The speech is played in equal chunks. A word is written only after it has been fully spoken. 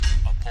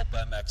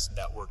PulpMX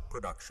Network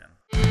production.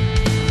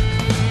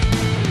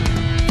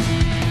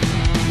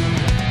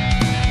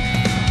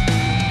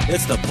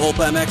 It's the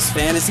PulpMX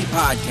Fantasy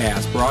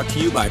Podcast, brought to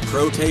you by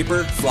Pro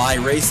Taper, Fly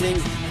Racing,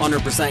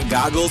 100%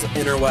 Goggles,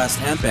 Interwest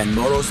Hemp, and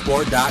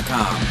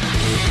Motorsport.com.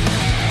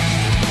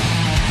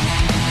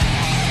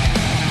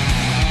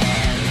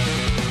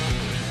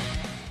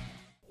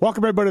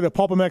 Welcome, everybody, to the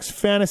PulpMX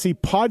Fantasy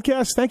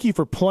Podcast. Thank you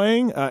for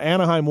playing.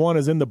 Anaheim 1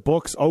 is in the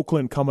books.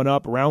 Oakland coming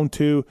up, round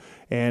 2.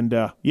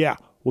 And,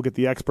 we'll get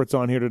the experts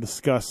on here to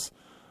discuss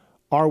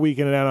our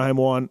weekend at Anaheim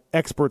 1.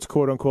 Experts,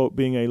 quote-unquote,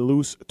 being a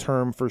loose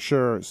term for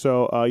sure.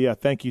 So,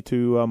 thank you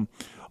to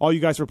all you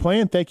guys for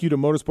playing. Thank you to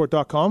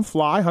Motorsport.com.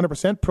 Fly,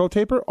 100%. Pro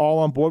Taper, all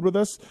on board with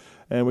us.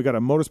 And we got a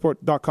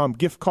Motorsport.com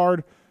gift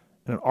card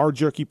and an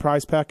R-Jerky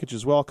prize package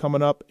as well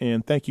coming up.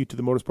 And thank you to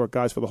the Motorsport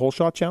guys for the Whole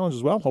Shot Challenge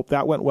as well. Hope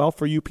that went well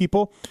for you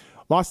people.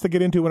 Lots to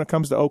get into when it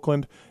comes to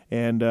Oakland.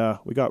 And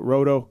we got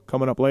Roto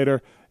coming up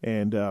later.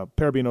 And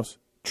Parabinos,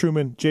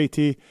 Truman,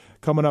 JT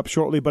coming up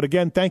shortly. But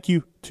again, thank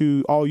you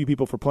to all you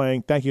people for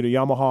playing. Thank you to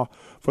Yamaha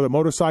for the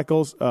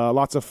motorcycles.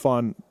 Lots of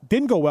fun.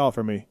 Didn't go well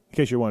for me, in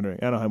case you're wondering.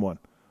 Anaheim 1.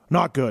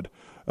 Not good.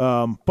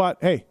 But,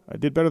 hey, I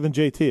did better than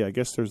JT. I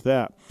guess there's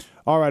that.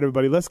 All right,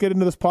 everybody, let's get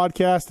into this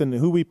podcast and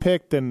who we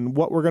picked and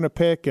what we're going to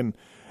pick and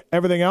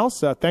everything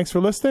else. Thanks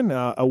for listening.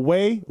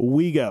 Away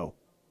we go.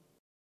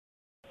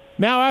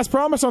 Now, as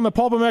promised on the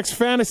PulpMX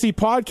Fantasy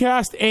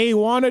Podcast,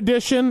 A1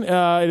 edition,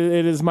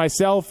 it is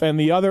myself and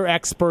the other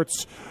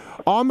experts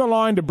on the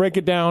line to break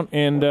it down.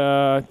 And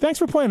thanks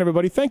for playing,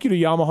 everybody. Thank you to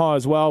Yamaha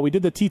as well. We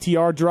did the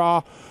TTR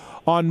draw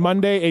on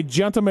Monday. A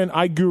gentleman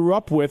I grew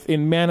up with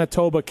in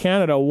Manitoba,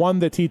 Canada, won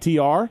the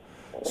TTR.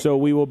 So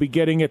we will be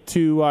getting it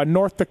to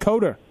North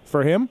Dakota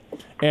for him.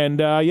 And,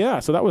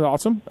 so that was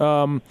awesome.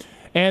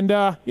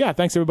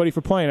 Thanks, everybody,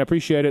 for playing. I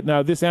appreciate it.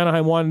 Now, this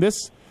Anaheim 1,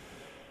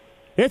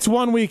 it's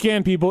one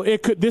weekend, people.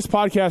 This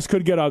podcast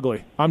could get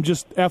ugly. I'm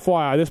just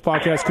FYI, this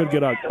podcast could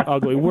get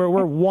ugly.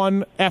 We're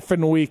one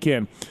effing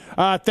weekend.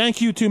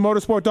 Thank you to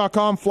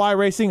Motorsport.com, Fly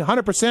Racing,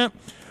 100%.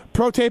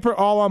 Pro Taper,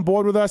 all on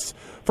board with us.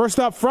 First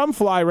up from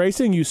Fly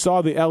Racing, you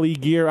saw the LE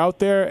gear out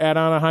there at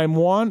Anaheim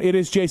 1. It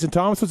is Jason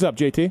Thomas. What's up,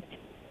 JT?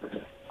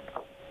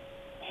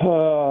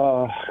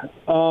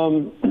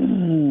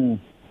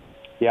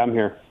 Yeah, I'm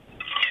here.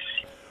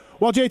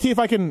 Well, JT, if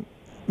I can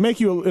make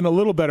you in a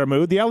little better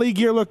mood, the LE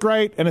gear looked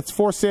great, and it's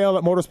for sale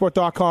at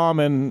motorsport.com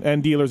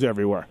and dealers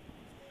everywhere.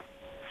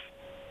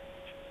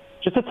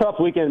 Just a tough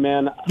weekend,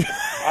 man.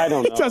 I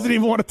don't know. He doesn't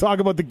even want to talk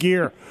about the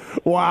gear.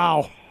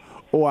 Wow.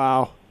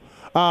 Gear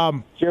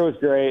was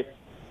great.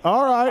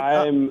 All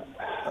right. I'm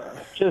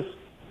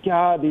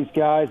God, these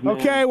guys, man.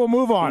 Okay, we'll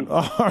move on.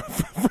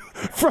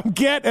 From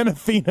Get and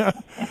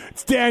Athena,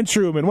 it's Dan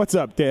Truman. What's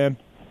up, Dan?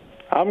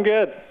 I'm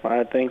good.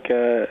 I think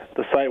the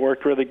site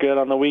worked really good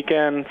on the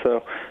weekend,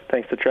 so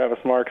thanks to Travis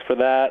Marks for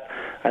that.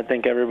 I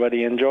think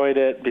everybody enjoyed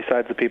it,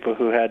 besides the people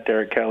who had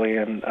Derek Kelly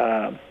and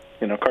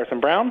Carson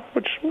Brown,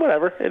 which,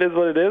 whatever, it is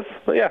what it is.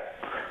 But, yeah,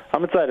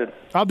 I'm excited.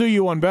 I'll do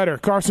you one better.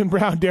 Carson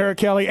Brown, Derek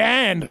Kelly,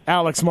 and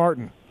Alex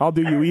Martin. I'll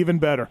do you even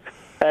better.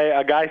 Hey,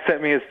 a guy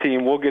sent me his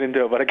team. We'll get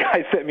into it, but a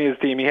guy sent me his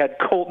team. He had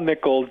Colt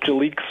Nichols,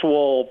 Jalik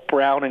Swoll,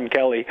 Brown, and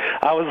Kelly.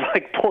 I was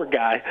like, poor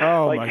guy.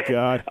 Oh, my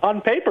God.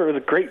 On paper, it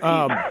was a great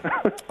team.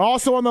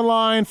 Also on the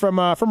line from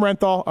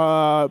Renthal,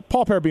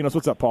 Paul Parabinos.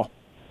 What's up, Paul?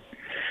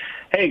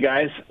 Hey,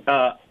 guys.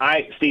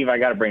 Steve, I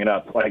got to bring it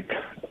up.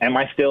 Am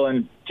I still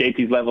in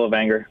JT's level of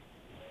anger?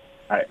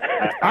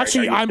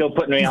 Actually, I'm still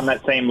putting me on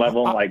that same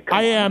level. I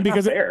am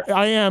because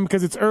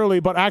it's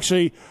early, but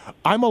actually,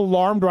 I'm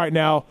alarmed right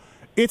now.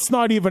 It's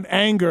not even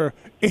anger;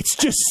 it's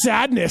just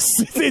sadness.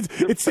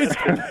 It's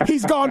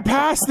he's gone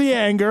past the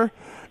anger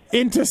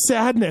into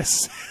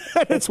sadness.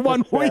 It's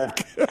 1 week.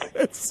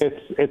 It's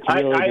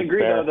really I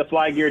agree, though. The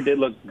fly gear did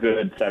look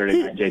good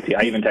Saturday night, JT.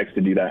 I even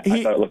texted you that.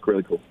 I thought it looked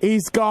really cool.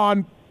 He's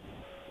gone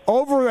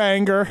over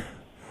anger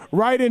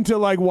right into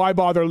why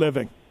bother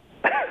living?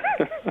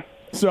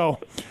 So.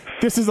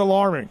 This is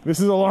alarming.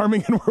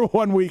 And we're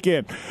 1 week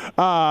in.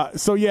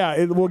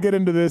 We'll get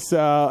into this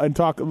and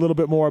talk a little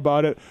bit more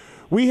about it.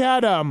 We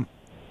had,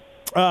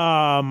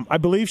 I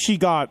believe she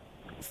got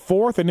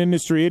 4th in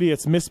Industry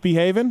Idiots,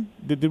 Misbehaving.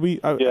 Did we?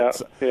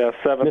 7th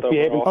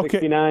overall. Okay.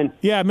 69.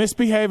 Yeah,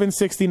 Misbehaving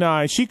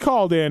 69. She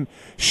called in.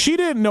 She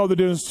didn't know the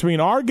difference between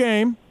our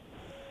game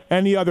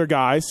and the other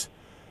guys.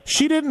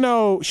 She didn't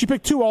know. She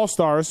picked 2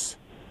 All-Stars.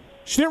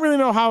 She didn't really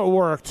know how it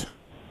worked.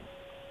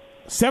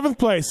 7th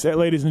place,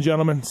 ladies and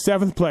gentlemen.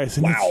 7th place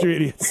in Industry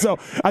Idiots. So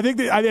I think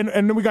and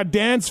then we got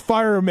Dan's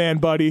fireman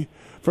buddy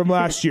from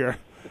last year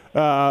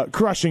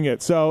crushing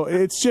it. So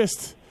it's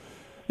just,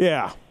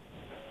 yeah.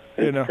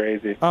 It's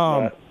crazy.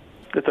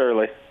 It's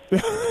early.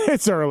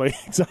 It's early,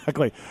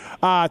 exactly.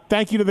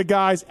 Thank you to the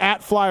guys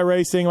at Fly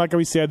Racing. Like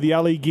we said, the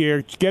LE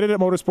gear. Get it at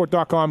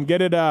motorsport.com.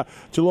 Get it to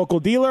your local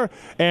dealer.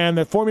 And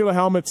the Formula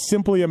helmet's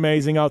simply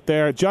amazing out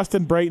there.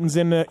 Justin Brayton's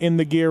in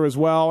the gear as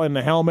well, and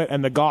the helmet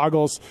and the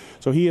goggles.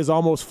 So he is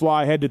almost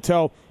fly head to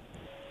toe.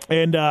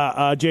 And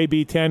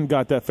JB10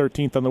 got that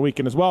 13th on the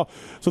weekend as well.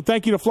 So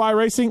thank you to Fly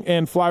Racing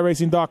and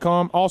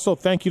flyracing.com. Also,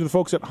 thank you to the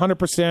folks at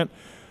 100%.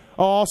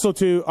 Also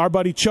to our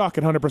buddy Chuck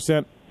at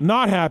 100%.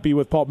 Not happy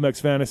with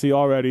PulpMX Fantasy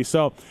already.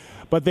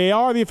 But they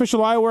are the official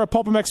eyewear of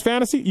PulpMX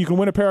Fantasy. You can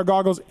win a pair of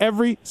goggles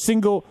every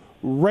single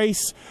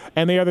race.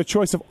 And they are the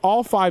choice of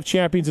all 5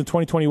 champions in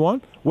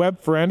 2021.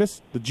 Webb, Ferrandis,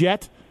 the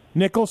Jet,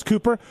 Nichols,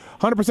 Cooper.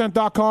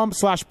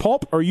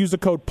 100%.com/pulp or use the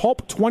code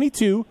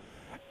PULP22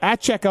 at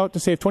checkout to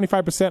save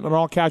 25% on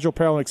all casual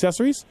apparel and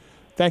accessories.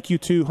 Thank you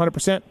to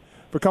 100%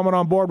 for coming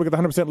on board. We got the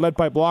 100% lead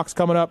pipe blocks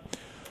coming up.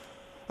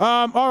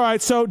 All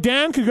right, so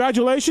Dan,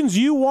 congratulations.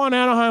 You won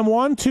Anaheim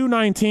 1,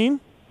 219.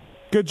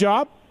 Good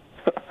job.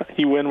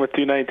 You win with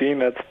 219?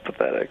 That's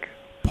pathetic.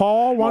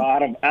 Paul won.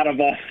 Well, out of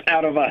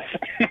us.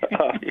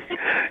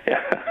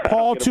 Yeah.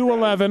 Paul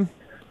 211.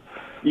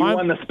 You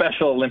won the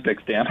Special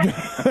Olympics, Dan.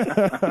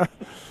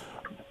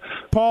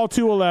 Paul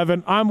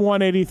 211. I'm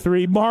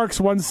 183.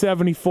 Mark's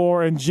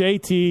 174, and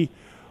JT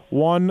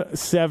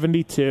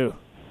 172.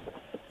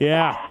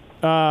 Yeah,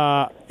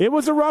 it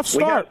was a rough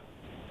start.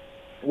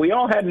 We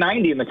all had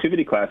 90 in the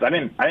 250 class. I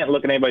didn't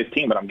look at anybody's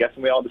team, but I'm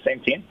guessing we all had the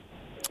same team.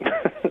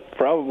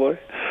 Probably.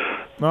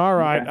 All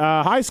right. Okay.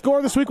 High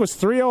score this week was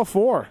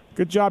 304.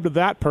 Good job to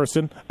that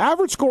person.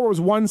 Average score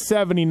was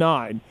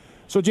 179.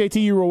 So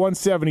JT, you were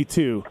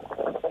 172.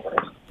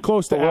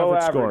 Close to Below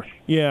average score.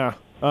 Yeah.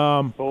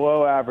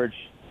 Below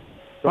average.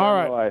 All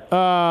right.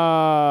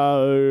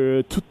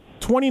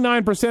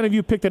 29% of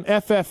you picked an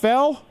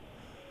FFL.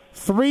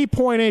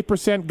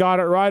 3.8% got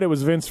it right. It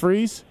was Vince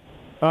Freeze.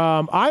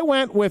 I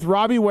went with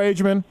Robbie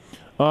Wageman.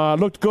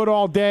 Looked good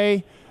all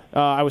day.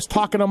 I was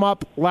talking him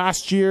up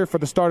last year for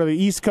the start of the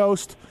East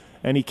Coast,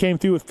 and he came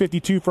through with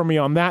 52 for me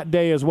on that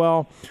day as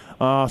well.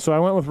 So I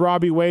went with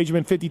Robbie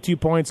Wageman, 52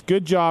 points.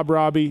 Good job,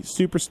 Robbie.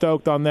 Super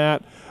stoked on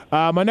that.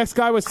 My next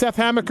guy was Seth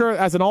Hammaker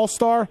as an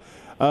all-star.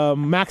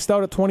 Maxed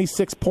out at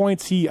 26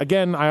 points.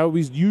 I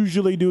always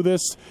usually do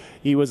this.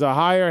 He was a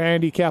higher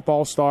handicap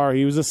all-star.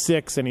 He was a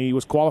 6, and he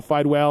was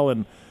qualified well,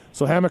 and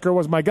so Hammaker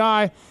was my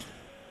guy.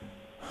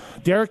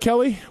 Derek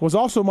Kelly was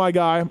also my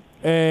guy,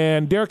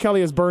 and Derek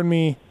Kelly has burned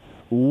me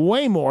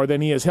way more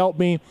than he has helped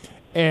me,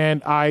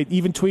 and I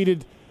even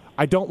tweeted,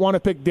 I don't want to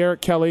pick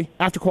Derek Kelly.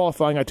 After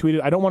qualifying, I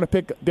tweeted, I don't want to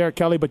pick Derek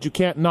Kelly, but you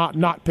can't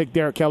not pick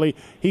Derek Kelly.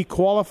 He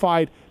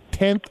qualified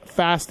 10th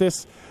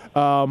fastest.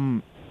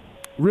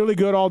 Really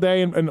good all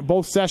day in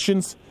both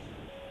sessions,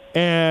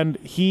 and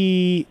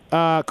he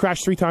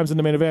crashed 3 times in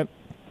the main event.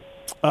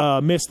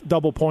 Missed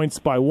double points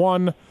by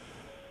 1.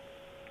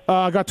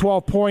 Got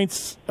 12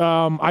 points.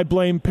 I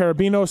blame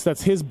Parabinos.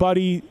 That's his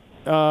buddy's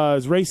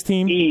race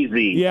team.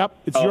 Easy. Yep,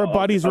 it's your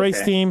buddy's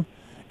race team.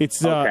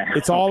 It's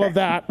all of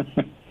that,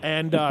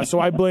 and so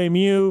I blame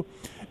you.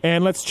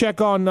 And let's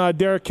check on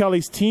Derek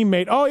Kelly's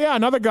teammate. Oh yeah,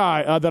 another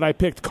guy that I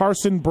picked,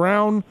 Carson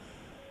Brown.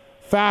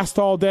 Fast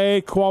all day,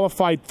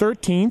 qualified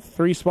 13th,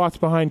 3 spots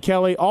behind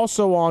Kelly.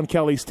 Also on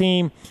Kelly's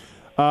team.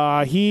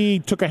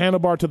 He took a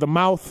handlebar to the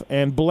mouth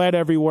and bled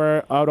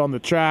everywhere out on the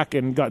track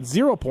and got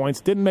 0 points.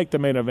 Didn't make the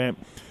main event.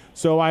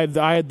 So I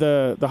had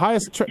the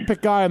highest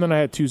pick guy, and then I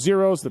had 2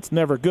 zeros. That's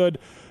never good.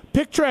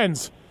 Pick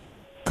trends.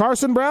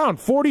 Carson Brown,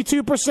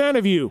 42%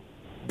 of you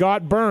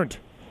got burnt.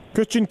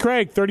 Christian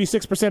Craig,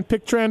 36%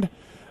 pick trend.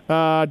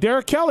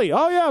 Derek Kelly.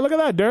 Oh, yeah, look at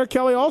that. Derek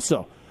Kelly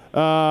also.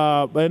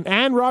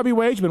 And Robbie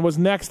Wageman was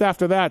next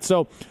after that.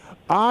 So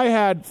I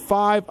had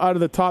 5 out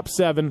of the top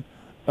 7,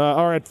 4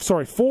 out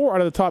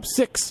of the top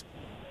 6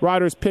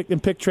 riders picked in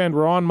pick trend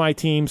were on my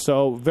team.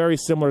 So very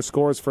similar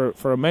scores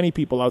for many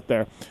people out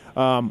there.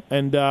 All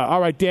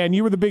right, Dan,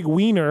 you were the big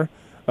wiener.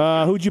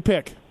 Who'd you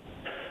pick?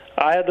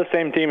 I had the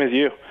same team as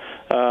you.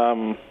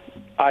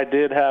 I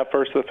did have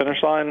first to the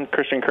finish line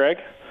Christian Craig,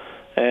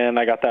 and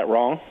I got that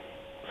wrong.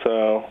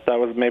 So that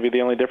was maybe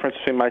the only difference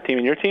between my team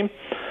and your team.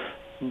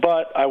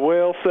 But I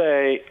will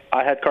say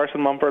I had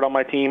Carson Mumford on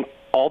my team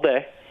all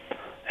day,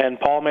 and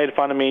Paul made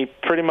fun of me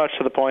pretty much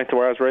to the point to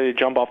where I was ready to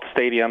jump off the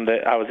stadium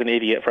that I was an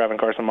idiot for having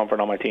Carson Mumford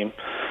on my team.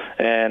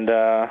 And,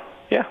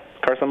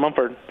 Carson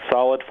Mumford,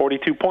 solid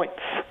 42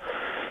 points.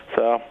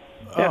 So,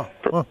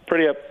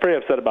 pretty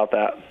upset about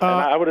that.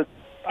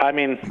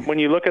 And when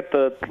you look at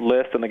the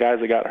list and the guys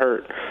that got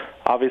hurt,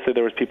 obviously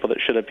there was people that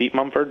should have beat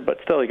Mumford,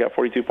 but still he got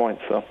 42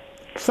 points, so.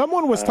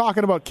 Someone was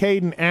talking about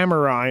Caden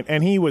Amorine,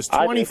 and he was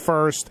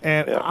 21st,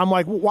 and I'm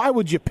like, why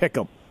would you pick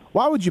him?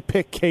 Why would you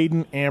pick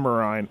Caden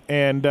Amorine?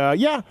 And,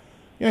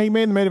 he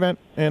made the main event,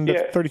 and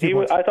 32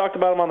 points. I talked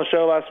about him on the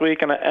show last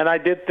week, and I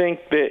did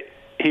think that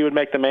he would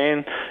make the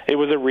main. It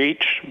was a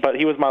reach, but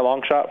he was my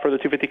long shot for the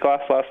 250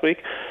 class last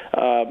week.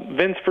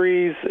 Vince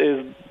Freeze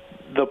is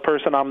the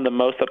person I'm the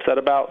most upset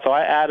about, so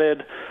I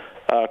added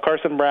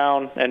Carson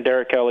Brown and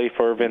Derek Kelly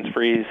for Vince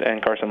Freeze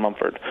and Carson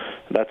Mumford.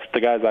 That's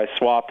the guys I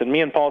swapped. And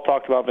me and Paul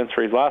talked about Vince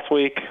Freeze last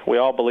week. We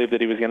all believed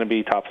that he was going to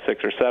be top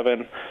 6 or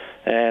 7.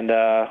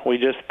 And we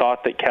just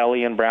thought that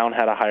Kelly and Brown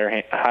had a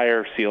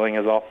higher ceiling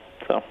is all.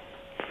 So,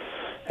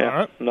 all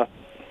right.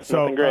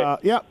 Nothing great.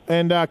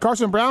 And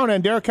Carson Brown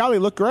and Derek Kelly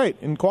look great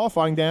in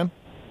qualifying, Dan.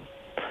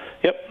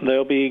 Yep,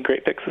 they'll be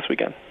great picks this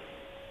weekend.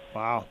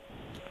 Wow.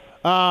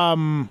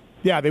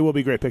 Yeah, they will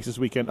be great picks this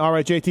weekend. All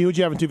right, JT, who'd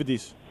you have in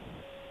 250s?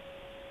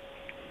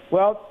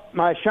 Well,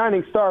 my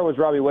shining star was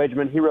Robbie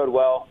Wageman. He rode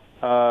well.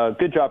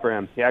 Good job for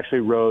him. He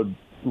actually rode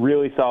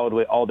really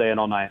solidly all day and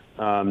all night.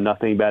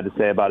 Nothing bad to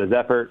say about his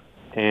effort.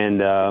 And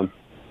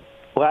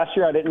last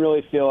year I didn't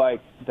really feel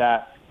like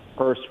that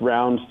first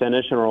round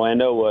finish in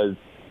Orlando was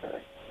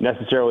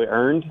necessarily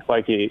earned.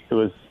 Like he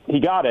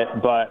got it,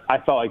 but I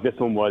felt like this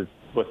one was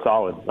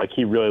solid. Like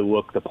he really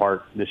looked the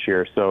part this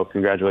year. So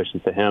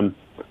congratulations to him.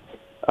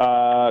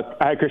 I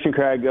had Christian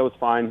Craig. That was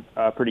fine.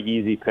 Pretty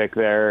easy pick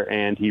there,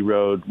 and he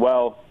rode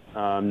well.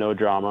 No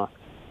drama.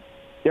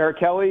 Derek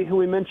Kelly, who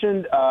we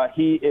mentioned,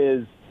 he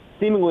is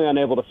seemingly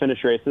unable to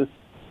finish races.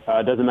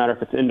 Doesn't matter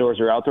if it's indoors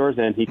or outdoors,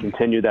 and he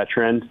continued that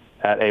trend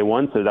at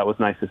A1, so that was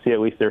nice to see.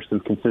 At least there's some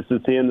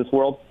consistency in this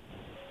world.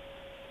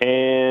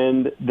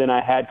 And then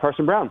I had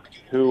Carson Brown,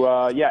 who,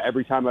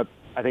 every time I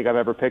think I've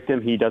ever picked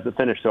him, he doesn't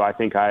finish. So I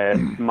think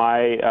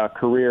my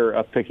career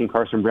of picking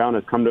Carson Brown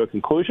has come to a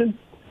conclusion.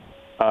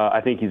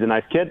 I think he's a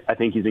nice kid. I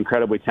think he's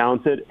incredibly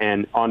talented,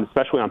 and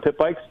especially on pit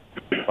bikes.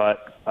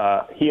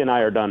 But he and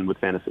I are done with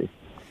fantasy.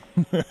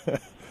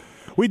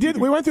 We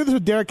went through this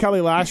with Derek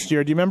Kelly last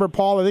year. Do you remember,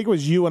 Paul? I think it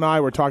was you and I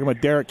were talking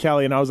about Derek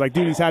Kelly, and I was like,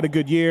 dude, he's had a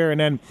good year. And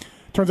then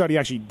turns out he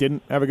actually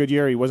didn't have a good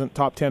year. He wasn't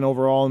top 10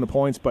 overall in the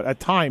points, but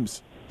at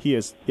times he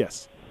is,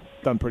 yes,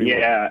 done pretty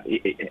well.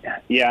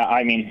 Yeah.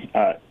 I mean,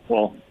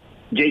 well,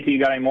 JT, you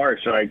got any more?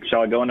 Shall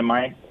I go into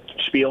my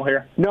spiel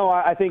here? No,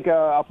 I think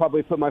I'll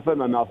probably put my foot in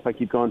my mouth if I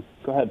keep going.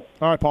 Go ahead.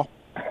 All right, Paul.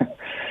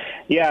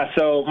 Yeah,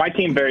 so my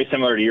team very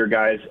similar to your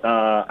guys.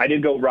 I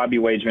did go Robbie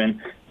Wageman.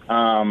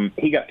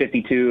 He got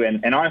 52,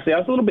 and honestly, I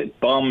was a little bit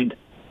bummed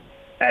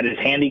at his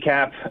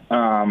handicap.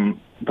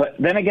 But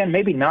then again,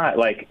 maybe not.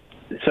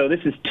 So this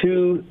is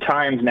 2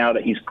 times now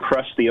that he's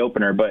crushed the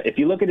opener. But if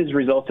you look at his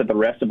results at the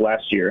rest of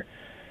last year,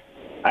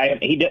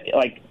 he did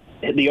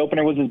the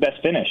opener was his best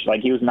finish.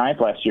 He was 9th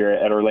last year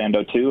at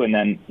Orlando too, and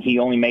then he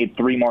only made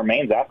 3 more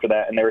mains after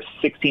that, and they were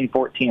 16,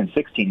 14, and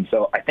 16.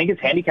 So I think his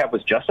handicap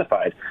was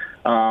justified.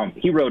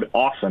 He rode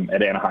awesome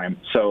at Anaheim.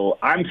 So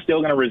I'm still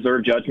going to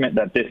reserve judgment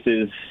that this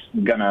is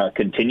going to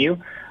continue.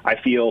 I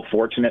feel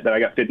fortunate that I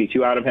got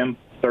 52 out of him.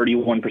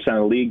 31% of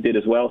the league did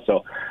as well.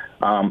 So,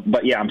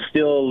 but yeah, I'm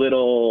still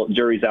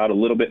jury's out a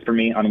little bit for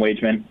me on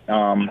Wageman.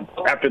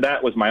 After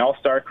that was my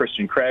all-star,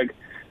 Christian Craig.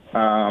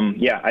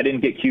 I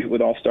didn't get cute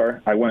with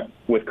All-Star. I went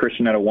with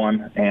Christian at a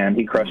 1, and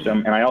he crushed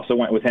him. And I also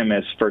went with him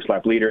as first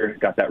lap leader.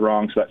 Got that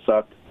wrong, so that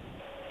sucked.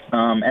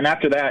 And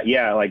after that,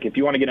 if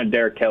you want to get into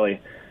Derek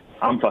Kelly,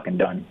 I'm fucking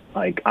done.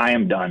 I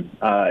am done.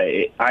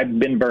 I've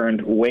been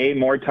burned way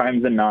more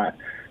times than not.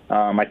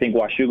 I think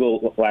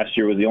Washougal last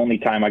year was the only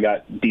time I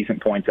got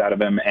decent points out of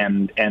him.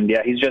 And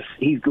yeah,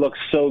 he looks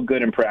so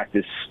good in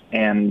practice.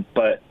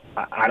 But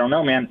I don't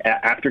know, man.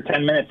 After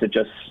 10 minutes,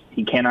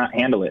 he cannot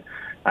handle it.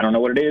 I don't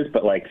know what it is,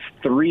 but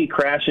 3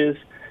 crashes.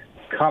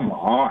 Come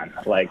on!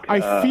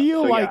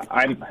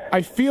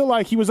 I feel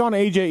like he was on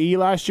AJE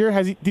last year.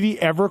 Did he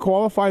ever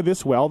qualify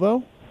this well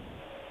though?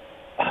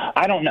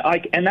 I don't know.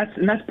 And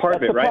that's part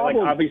of it, right?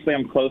 Problem. Obviously,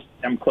 I'm close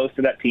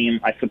to that team.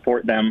 I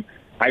support them.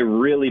 I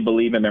really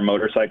believe in their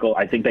motorcycle.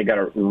 I think they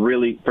got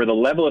for the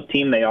level of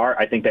team they are,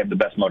 I think they have the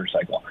best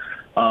motorcycle.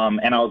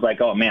 And I was like,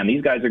 oh man,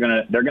 these guys they're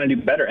gonna do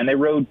better. And they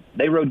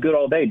rode good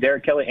all day.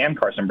 Derek Kelly and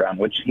Carson Brown,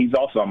 which he's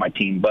also on my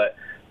team, but.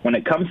 When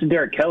it comes to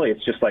Derek Kelly,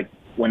 it's just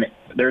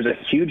there's a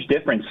huge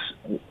difference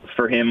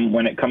for him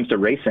when it comes to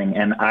racing,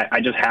 and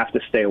I just have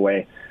to stay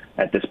away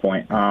at this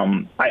point.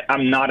 I'm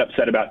not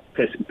upset about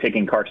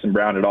picking Carson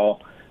Brown at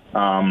all.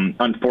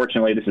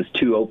 Unfortunately, this is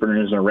 2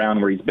 openers in a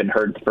round where he's been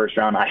hurt the first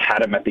round. I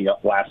had him at the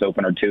last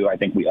opener too. I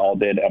think we all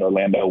did at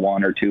Orlando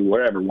 1 or 2,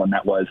 wherever one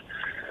that was.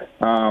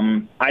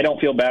 I don't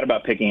feel bad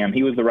about picking him.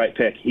 He was the right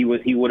pick. He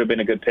would have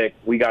been a good pick.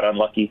 We got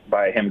unlucky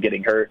by him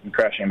getting hurt and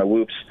crashing in the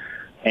whoops.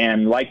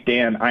 And like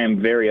Dan, I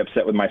am very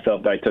upset with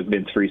myself that I took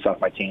Vince Friese off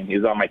my team. He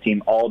was on my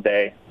team all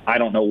day. I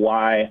don't know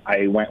why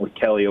I went with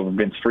Kelly over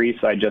Vince Friese.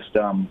 I just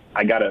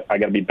I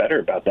gotta be better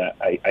about that.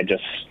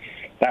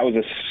 That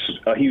was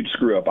a huge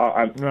screw up.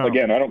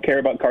 Again, I don't care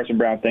about Carson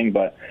Brown thing,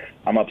 but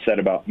I'm upset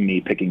about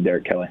me picking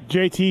Derek Kelly.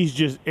 JT's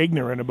just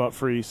ignorant about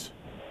Friese.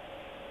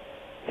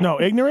 No,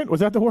 ignorant?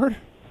 Was that the word?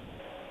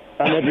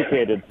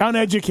 Uneducated.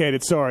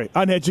 Uneducated.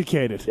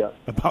 Yeah.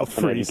 About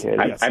Friese.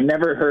 Yes. I've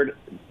never heard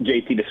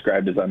JT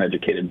described as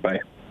uneducated by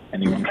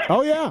anyone.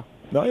 Oh yeah.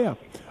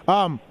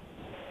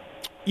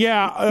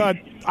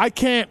 I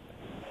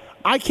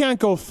can't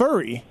go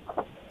 30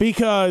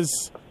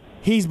 because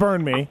he's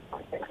burned me,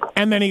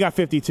 and then he got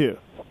 52.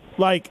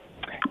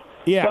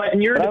 Yeah. But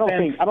in your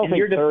defense, I don't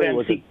think 30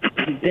 was he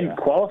didn't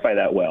qualify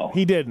that well.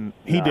 He didn't.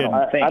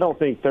 I don't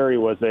think 30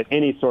 was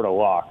any sort of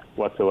lock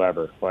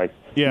whatsoever.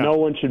 No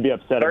one should be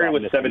upset 30 about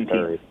was 17.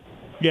 30.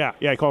 Yeah,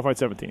 he qualified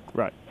 17th.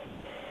 Right.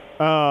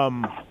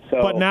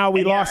 But now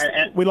we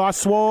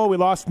lost Swole, we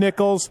lost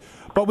Nichols,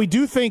 but we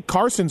do think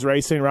Carson's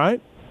racing,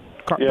 right?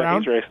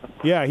 Brown? He's racing.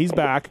 Yeah, he's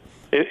back.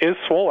 Is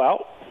Swole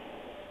out?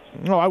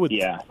 No, I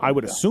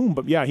would assume,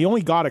 but yeah, he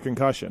only got a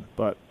concussion,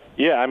 but.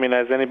 Yeah, I mean,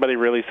 has anybody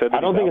really said that?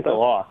 I don't think it's a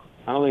lock.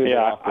 I don't think it's a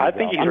lock. I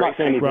think I'm not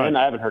saying he's in.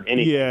 I haven't heard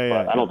anything,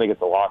 but I don't think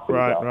it's a lock.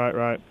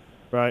 Right.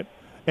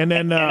 And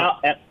then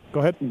go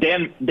ahead.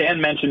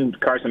 Dan mentioned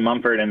Carson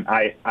Mumford, and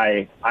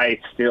I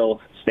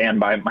still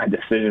stand by my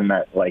decision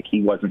that like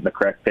he wasn't the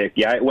correct pick.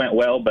 Yeah, it went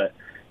well, but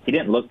he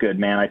didn't look good,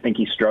 man. I think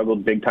he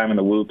struggled big time in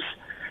the whoops.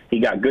 He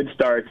got good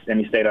starts and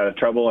he stayed out of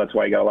trouble. That's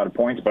why he got a lot of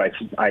points. But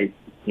I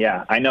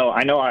know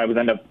I was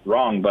end up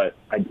wrong, but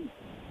I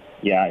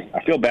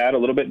feel bad a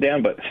little bit,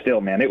 Dan. But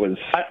still, man, it was.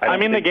 I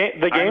mean, the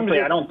game.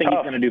 I don't think he's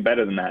going to do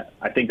better than that.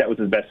 I think that was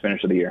his best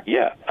finish of the year.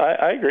 Yeah,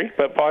 I agree.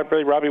 But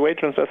probably Robbie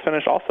Wageman's best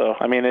finish also.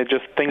 I mean,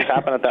 things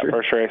happen at that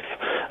first race.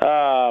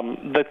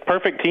 The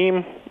perfect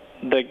team.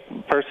 The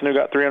person who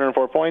got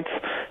 304 points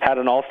had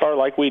an all-star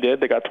like we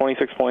did. They got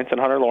 26 points in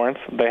Hunter Lawrence.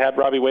 They had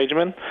Robbie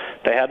Wageman,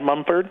 they had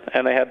Mumford,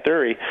 and they had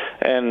Thury.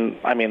 And,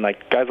 I mean,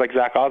 like, guys like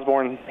Zach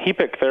Osborne, he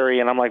picked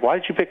Thury, and I'm like, why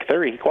did you pick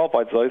Thury? He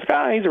qualified so. He's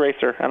like, he's a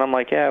racer. And I'm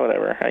like, yeah,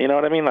 whatever. You know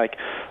what I mean? Like,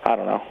 I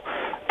don't know.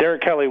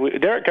 Derek Kelly,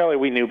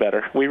 we knew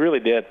better. We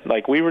really did.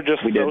 Like, we were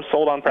just so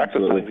sold on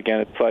practice times again.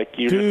 It's like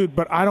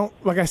but I don't,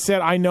 like I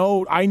said, I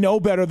know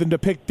better than to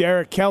pick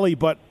Derek Kelly,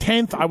 but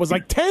 10th, I was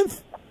like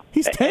 10th.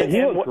 He's 10th.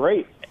 He looked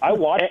great. I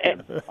watched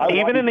him.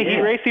 Even in the heat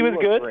race, he was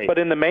good, but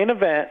in the main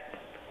event,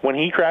 when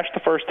he crashed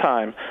the first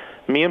time,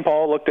 me and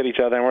Paul looked at each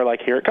other and we're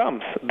like, here it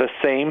comes. The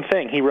same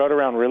thing. He rode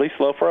around really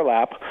slow for a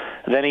lap,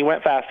 then he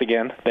went fast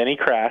again, then he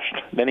crashed,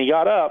 then he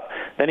got up,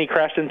 then he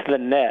crashed into the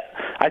net.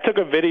 I took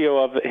a video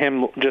of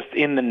him just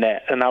in the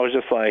net, and I was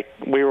just like,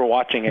 we were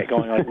watching it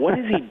going like, what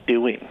is he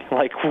doing?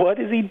 Like, what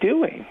is he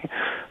doing?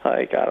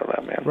 Like, I don't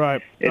know, man.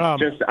 Right.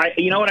 It's just,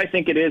 you know what I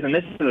think it is, and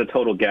this is a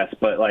total guess,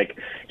 but, like,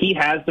 he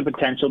has the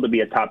potential to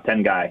be a top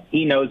 10 guy.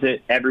 He knows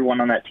it.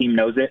 Everyone on that team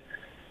knows it.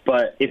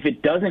 But if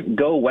it doesn't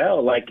go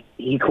well, like,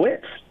 he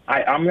quits.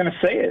 I'm going to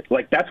say it.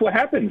 Like, that's what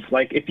happens.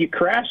 Like, if you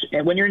crash,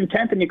 and when you're in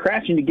 10th and you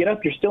crash and you get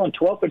up, you're still in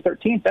 12th or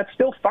 13th, that's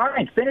still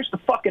fine. Finish the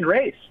fucking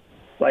race.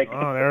 Like,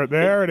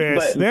 there it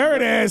is. There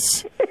it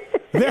is.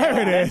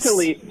 There it is.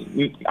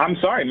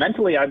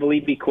 Mentally, I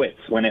believe he quits.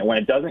 When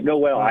it doesn't go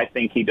well, I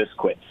think he just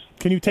quits.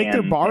 Can you take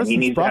their bars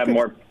and he sprockets? He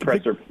needs to have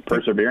more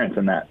perseverance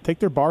in that. Take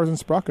their bars and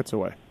sprockets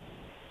away.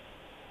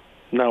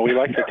 No, we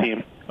like the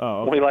team.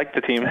 Oh, okay. We like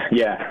the team.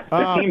 Yeah,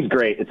 the team's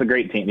great. It's a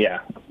great team. Yeah.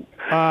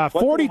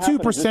 42%.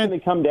 It's going to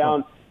come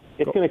down.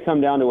 It's going to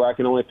come down to where I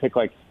can only pick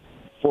like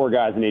 4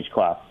 guys in each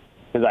class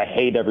because I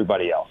hate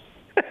everybody else.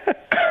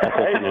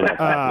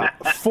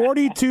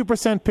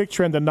 42% pick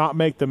trend to not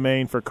make the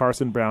main for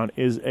Carson Brown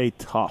is a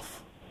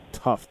tough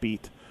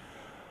beat.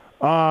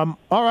 All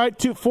right,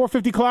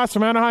 450 class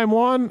from Anaheim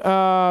 1.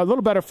 A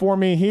little better for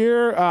me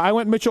here. I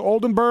went Mitchell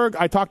Oldenburg.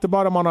 I talked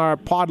about him on our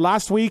pod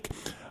last week.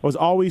 I was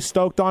always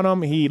stoked on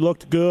him. He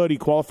looked good. He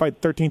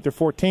qualified 13th or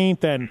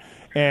 14th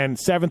and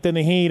 7th in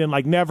the heat and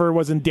like never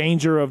was in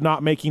danger of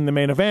not making the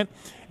main event.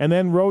 And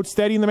then rode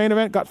steady in the main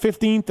event, got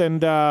 15th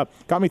and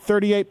got me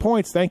 38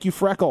 points. Thank you,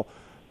 Freckle.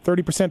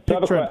 30%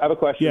 pick trend. I have a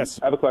question. Yes.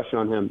 I have a question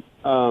on him.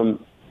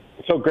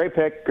 So great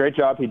pick. Great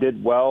job. He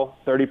did well.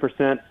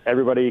 30%.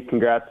 Everybody,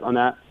 congrats on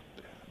that.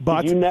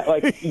 But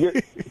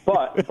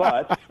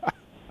but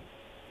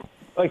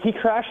like he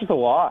crashes a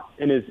lot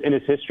in his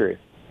history.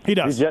 He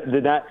does.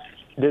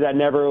 Did that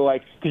never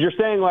like? Because you're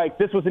saying like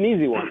this was an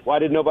easy one. Why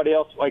did nobody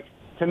else like?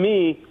 To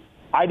me,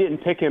 I didn't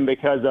pick him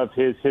because of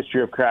his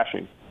history of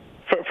crashing.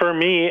 For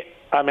me,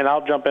 I mean,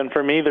 I'll jump in.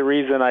 For me, the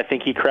reason I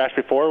think he crashed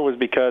before was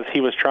because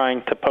he was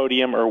trying to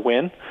podium or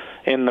win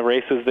in the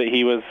races that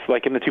he was,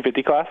 like in the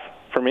 250 class,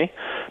 for me.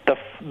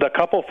 The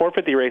couple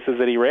 450 races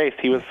that he raced,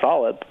 he was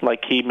solid.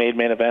 Like, he made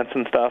main events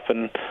and stuff,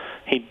 and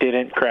he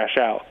didn't crash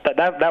out.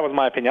 That was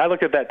my opinion. I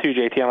looked at that too,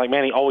 JT. I'm like,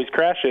 man, he always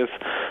crashes.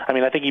 I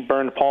mean, I think he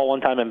burned Paul one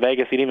time in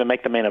Vegas. He didn't even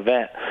make the main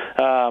event.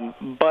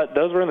 But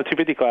those were in the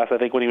 250 class, I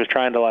think, when he was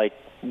trying to, like,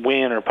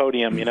 win or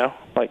podium, you know?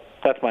 Like,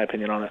 that's my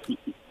opinion on it.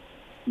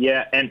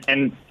 Yeah,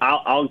 and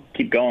I'll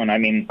keep going. I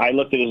mean, I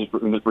looked at his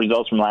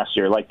results from last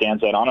year. Like Dan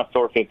said, on a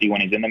 450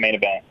 when he's in the main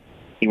event,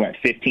 he went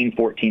 15,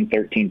 14,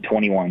 13,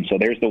 21. So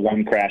there's the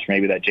one crash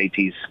maybe that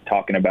JT's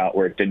talking about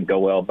where it didn't go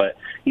well. But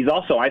he's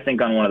also, I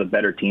think, on one of the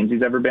better teams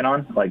he's ever been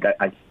on. Like,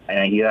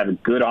 he had a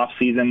good off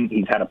season.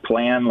 He's had a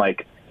plan.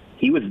 Like,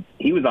 he was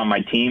on my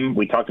team.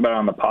 We talked about it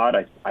on the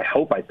pod. I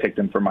hope I picked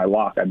him for my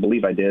lock. I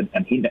believe I did.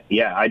 And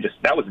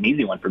that was an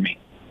easy one for me.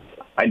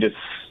 I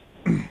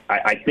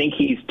think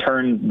he's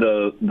turned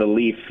the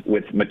leaf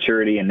with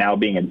maturity and now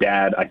being a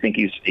dad. I don't think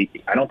he's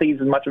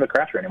as much of a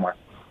crasher anymore.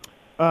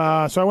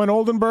 So I went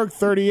Oldenburg,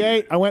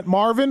 38. I went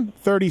Marvin,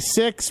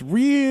 36.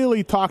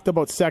 Really thought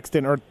about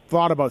Sexton,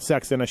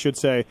 I should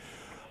say.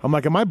 I'm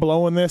like, am I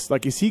blowing this?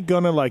 Like, is he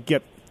going to, like,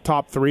 get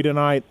top 3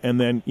 tonight and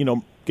then, you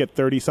know, get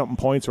 30-something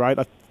points, right?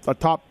 A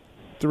top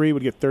 3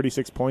 would get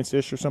 36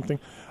 points-ish or something.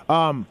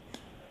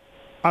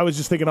 I was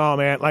just thinking, oh,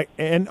 man. Like,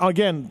 and,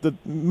 again, the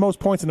most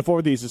points in the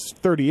 450s is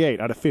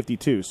 38 out of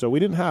 52. So we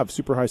didn't have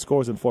super high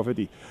scores in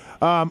 450.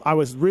 I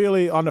was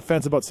really on the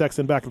fence about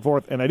Sexton back and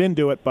forth, and I didn't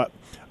do it, but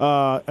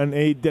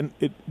it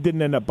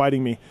didn't end up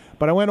biting me.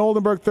 But I went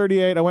Oldenburg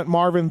 38. I went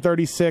Marvin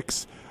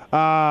 36.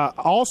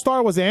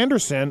 All-star was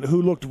Anderson,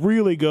 who looked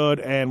really good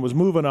and was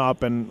moving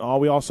up, and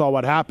we all saw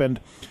what happened.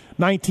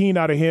 19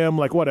 out of him,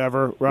 like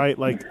whatever, right?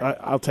 Like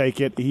I'll take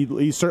it.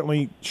 He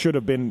certainly should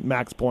have been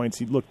max points.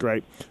 He looked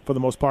great for the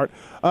most part.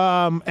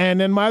 And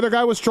then my other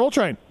guy was Troll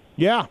Train.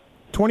 Yeah,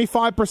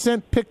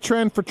 25% pick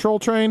trend for Troll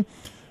Train.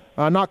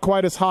 Not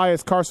quite as high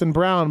as Carson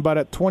Brown, but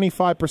at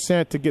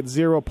 25% to get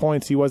 0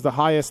 points, he was the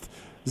highest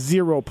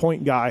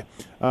 0-point guy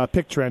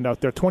pick trend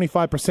out there.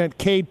 25%.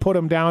 Cade put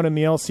him down in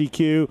the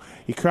LCQ.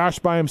 He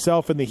crashed by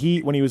himself in the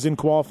heat when he was in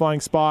qualifying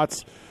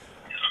spots.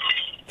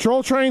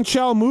 Troll Train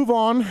shall move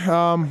on.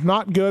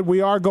 Not good.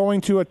 We are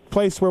going to a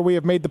place where we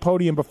have made the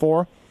podium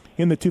before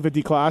in the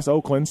 250 class,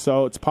 Oakland,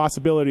 so it's a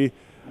possibility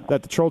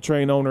that the Troll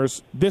Train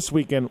owners this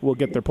weekend will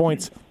get their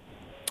points.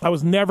 I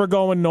was never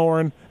going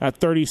Noren at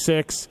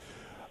 36.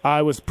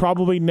 I was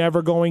probably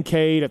never going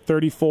Cade at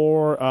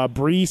 34.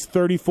 Brees,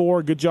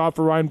 34. Good job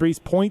for Ryan Brees.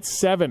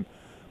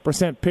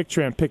 0.7% pick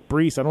trend. Pick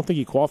Brees. I don't think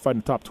he qualified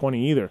in the top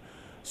 20 either.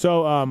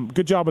 So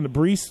good job on the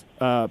Brees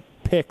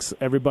picks,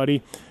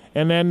 everybody.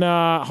 And then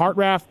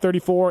Hartraft,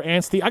 34.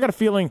 Anstey. I got a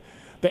feeling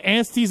the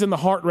Ansteys and the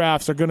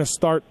Hartrafts are going to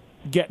start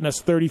getting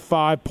us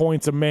 35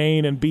 points a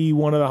main and be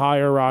one of the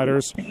higher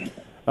riders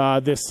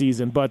this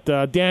season. But,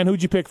 Dan,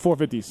 who'd you pick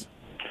 450s?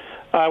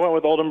 I went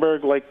with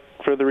Oldenburg, like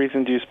for the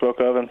reasons you spoke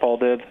of and Paul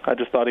did. I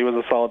just thought he was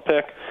a solid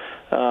pick.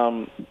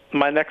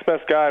 My next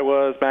best guy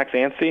was Max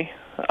Anstey.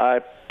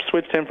 I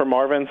switched him for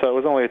Marvin, so it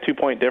was only a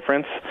 2-point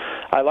difference.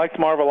 I liked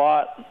Marv a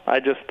lot. I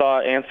just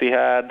thought Anstey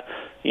had,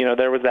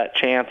 there was that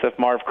chance if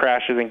Marv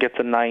crashes and gets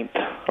a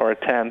 9th or a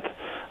 10th,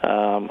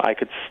 I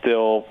could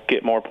still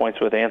get more points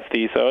with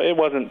Anstey, so it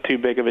wasn't too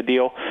big of a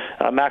deal.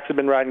 Max had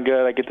been riding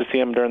good. I get to see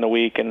him during the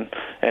week, and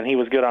he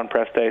was good on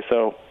press day,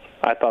 so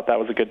I thought that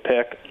was a good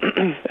pick.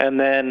 And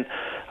then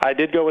I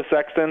did go with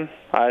Sexton.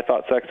 I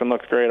thought Sexton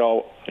looked great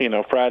all,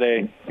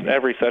 Friday,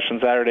 every session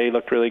Saturday, he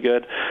looked really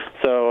good.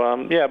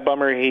 So,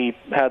 bummer he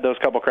had those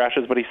couple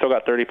crashes, but he still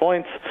got 30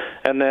 points.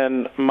 And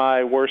then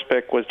my worst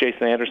pick was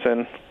Jason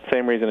Anderson,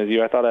 same reason as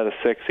you. I thought at a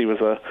 6 he was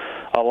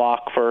a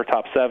lock for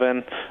top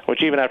 7,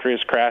 which even after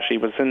his crash he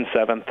was in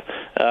 7th,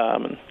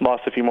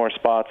 lost a few more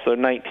spots. So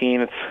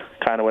 19, it's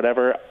kind of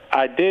whatever.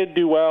 I did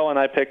do well, and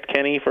I picked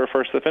Kenny for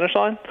first to the finish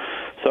line.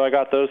 So I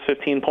got those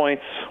 15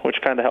 points, which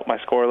kind of helped my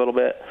score a little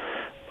bit.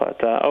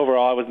 But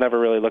overall, I was never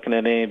really looking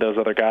at any of those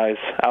other guys.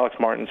 Alex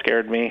Martin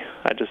scared me.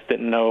 I just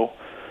didn't know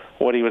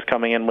what he was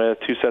coming in with,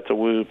 2 sets of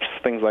whoops,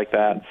 things like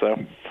that. So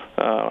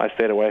I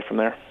stayed away from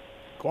there.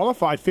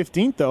 Qualified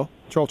 15th, though,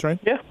 Troll Train.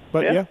 Yeah.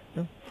 But yeah.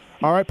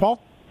 All right,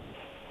 Paul?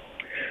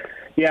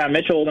 Yeah,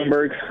 Mitch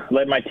Oldenburg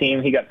led my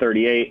team. He got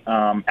 38.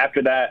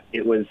 After that,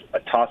 it was a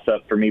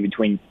toss-up for me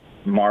between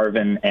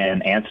Marvin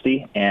and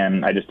Anstey,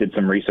 and I just did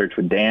some research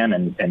with Dan,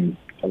 and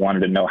I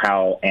wanted to know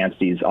how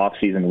Anstey's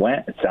off-season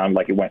went. It sounded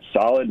like it went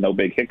solid, no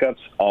big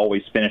hiccups,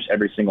 always finished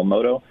every single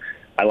moto.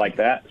 I like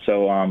that.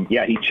 So,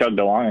 he chugged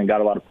along and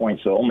got a lot of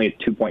points, so only a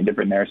 2-point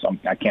difference there, so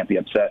I can't be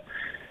upset.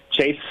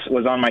 Chase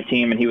was on my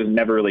team, and he was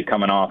never really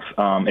coming off.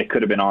 It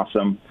could have been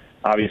awesome.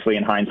 Obviously,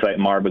 in hindsight,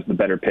 Marv was the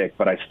better pick,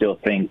 but I still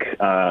think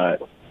I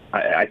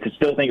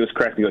still think it was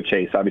correct to go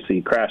Chase. Obviously,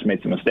 he crashed,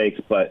 made some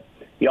mistakes, but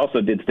he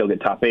also did still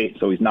get top 8,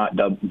 so he's not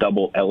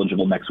double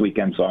eligible next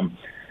weekend, so I'm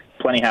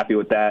plenty happy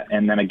with that.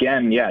 And then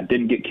again,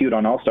 didn't get cute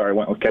on All-Star. I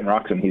went with Ken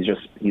Roxon.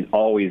 He's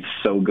always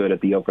so good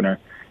at the opener.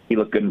 He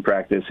looked good in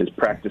practice. His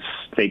practice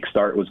fake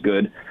start was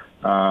good.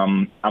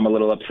 I'm a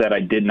little upset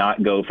I did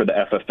not go for the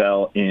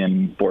FFL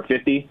in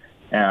 450.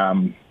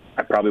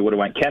 I probably would have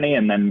went Kenny,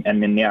 and then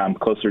I'm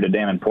closer to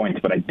Dan in points,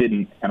 but I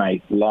didn't, and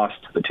I lost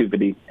the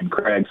 250 and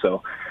Craig,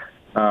 so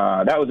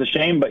that was a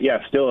shame, but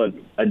still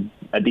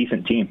a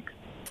decent team.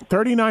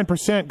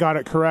 39% got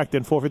it correct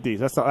in 450s.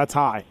 That's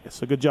high.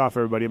 It's a good job for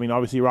everybody. I mean,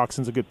 obviously,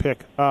 Roxon's a good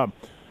pick.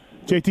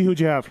 JT,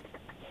 who'd you have?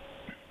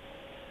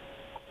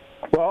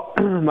 Well,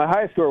 my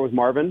highest score was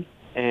Marvin,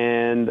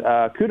 and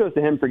kudos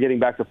to him for getting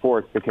back to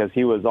 4th because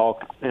he was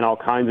in all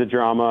kinds of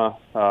drama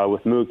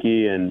with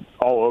Mookie and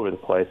all over the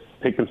place.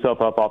 Picked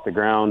himself up off the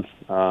ground.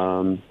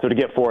 So to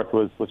get 4th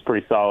was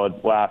pretty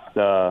solid. Last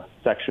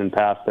section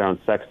pass there on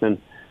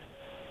Sexton.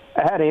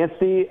 I had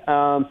Anstey,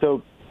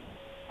 so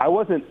I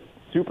wasn't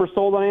super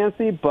sold on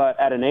Anstey, but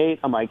at an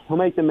 8, I'm like, he'll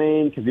make the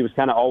main because he was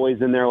kind of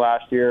always in there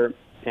last year,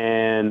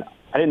 and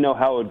I didn't know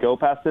how it would go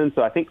past him,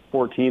 so I think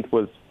 14th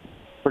was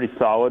pretty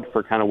solid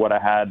for kind of what I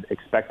had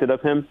expected of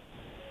him.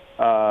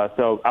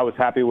 So I was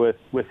happy with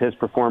his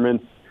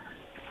performance.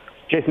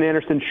 Jason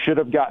Anderson should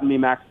have gotten me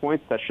max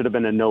points. That should have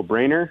been a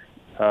no-brainer,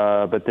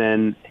 but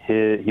then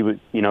he was,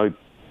 he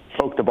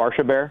poked the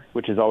Barsha bear,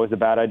 which is always a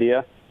bad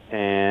idea.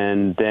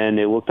 And then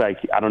it looked like,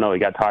 I don't know, he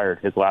got tired.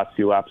 His last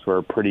few laps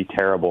were pretty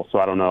terrible. So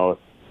I don't know if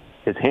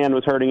his hand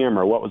was hurting him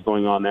or what was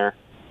going on there.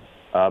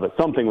 But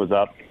something was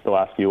up the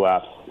last few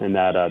laps, and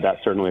that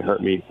certainly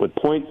hurt me with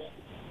points.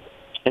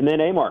 And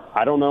then Amar,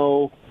 I don't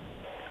know,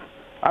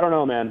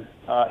 man.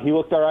 He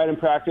looked all right in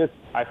practice.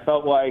 I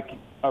felt like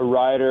a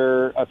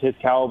rider of his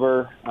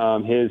caliber,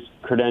 his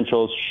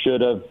credentials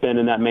should have been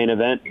in that main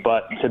event.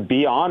 But to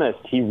be honest,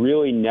 he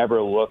really never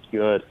looked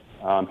good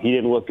He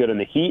didn't look good in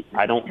the heat.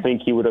 I don't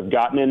think he would have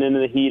gotten into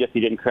the heat if he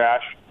didn't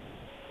crash.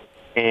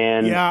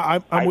 And yeah,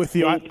 I'm with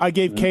you. I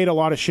gave Cade a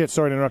lot of shit.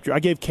 Sorry to interrupt you. I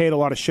gave Cade a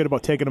lot of shit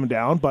about taking him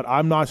down, but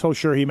I'm not so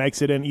sure he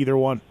makes it in either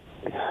one.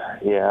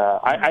 Yeah,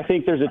 I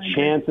think there's a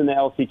chance in the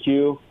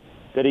LCQ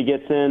that he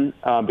gets in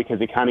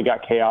because it kind of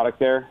got chaotic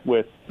there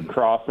with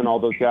Cross and all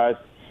those guys.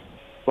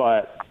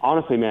 But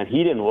honestly, man,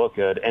 he didn't look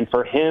good. And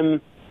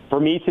for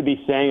me to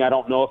be saying I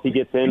don't know if he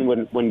gets in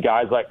when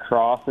guys like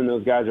Cross and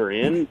those guys are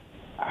in,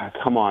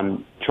 come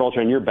on, Troll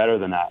Train, you're better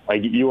than that.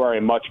 Like, you are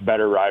a much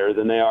better rider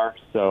than they are.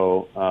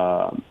 So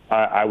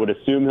I would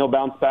assume he'll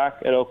bounce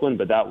back at Oakland,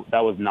 but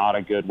that was not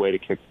a good way to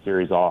kick the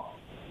series off.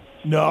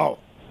 No.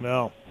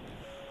 I'll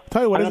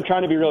tell you what. I'm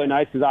trying to be really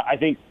nice because I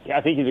think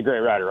he's a great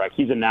rider. Like,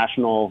 he's a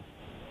national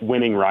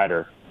winning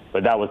rider,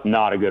 but that was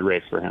not a good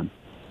race for him.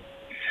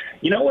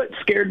 You know what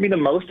scared me the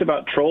most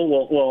about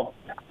Troll? Well,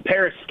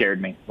 Paris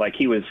scared me. Like,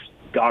 he was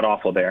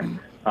god-awful there.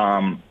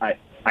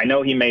 I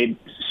know he made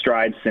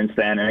strides since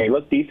then, and he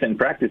looked decent in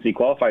practice. He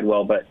qualified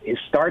well, but his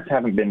starts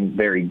haven't been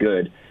very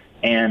good.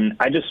 And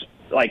I just,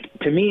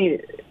 to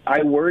me,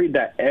 I worried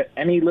that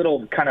any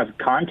little kind of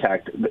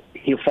contact,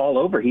 he'll fall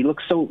over. He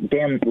looks so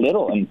damn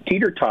little and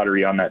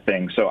teeter-tottery on that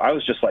thing. So I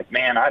was just like,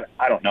 man,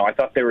 I don't know. I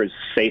thought there was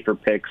safer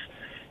picks.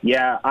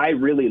 Yeah, I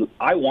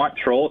want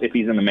Troll if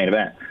he's in the main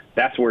event.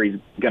 That's where he's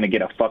going to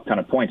get a fuck ton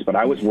of points. But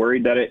I was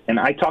worried that and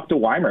I talked to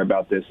Weimer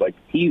about this. Like,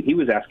 he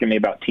was asking me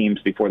about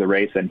teams before the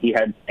race, and he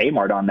had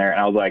Amart on there. And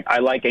I was like, I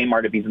like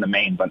Amart if he's in the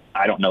main, but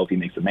I don't know if he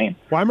makes the main.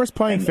 Weimer's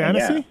playing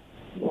fantasy?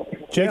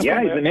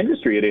 Yeah, he's an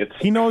industry idiot.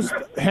 He knows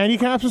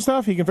handicaps and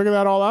stuff? He can figure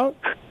that all out?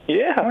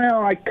 Yeah,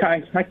 well,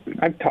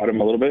 I've taught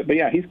him a little bit, but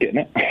yeah, he's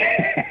getting it.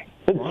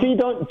 But see,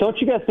 don't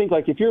you guys think,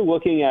 if you're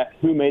looking at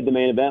who made the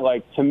main event,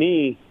 to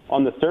me,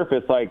 on the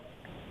surface,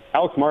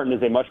 Alex Martin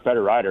is a much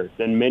better rider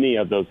than many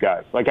of those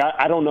guys.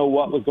 I don't know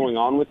what was going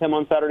on with him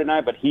on Saturday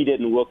night, but he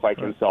didn't look like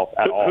himself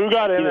at all. Who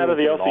got in out of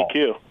the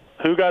LCQ?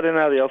 Who got in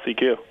out of the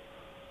LCQ?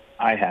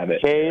 I have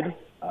it. Cade,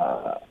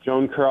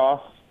 Joan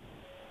Cross.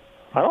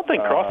 I don't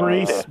think Cross.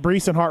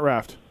 Brees and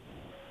Hartraft.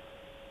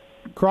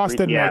 Cross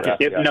didn't make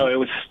it. No, it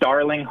was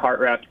Starling,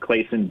 Hartraft,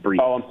 Clayson, Brees.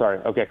 Oh, I'm sorry.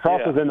 Okay,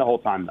 Cross was in the whole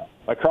time,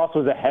 though. Cross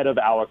was ahead of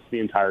Alex the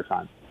entire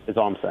time. Is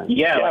all I'm saying.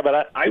 Yeah,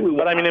 but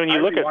when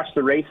you look at watched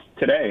the race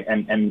today,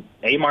 and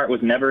Amart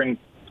was never in.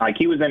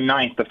 He was in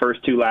ninth the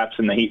first two laps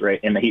in the heat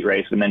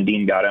race, and then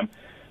Dean got him.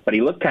 But he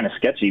looked kind of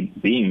sketchy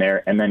being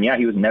there, and then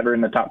he was never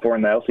in the top four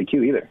in the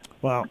LCQ either.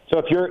 Wow.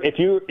 So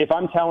if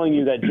I'm telling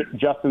you that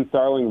Justin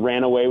Starling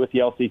ran away with the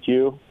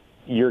LCQ,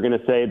 you're going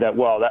to say that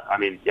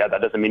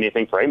that doesn't mean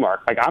anything for Amart.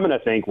 I'm going to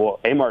think,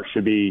 Amart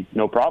should be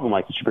no problem.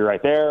 He should be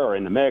right there or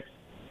in the mix.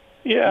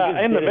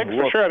 Yeah, in the mix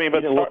for sure.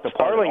 But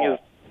Starling is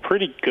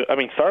pretty good.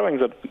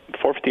 Starling's a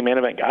 450 main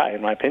event guy,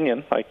 in my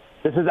opinion.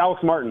 This is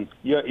Alex Martin.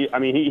 He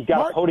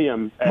got a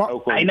podium at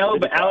Oakland. I know,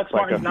 but Alex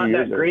Martin's not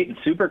that great in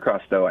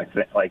Supercross, though. I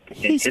think,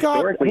 he's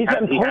historically, got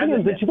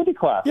podiums in 250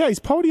 class. Yeah, he's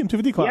podium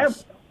 250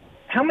 class. Yeah.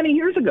 How many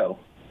years ago?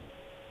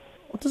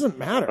 It doesn't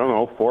matter. I don't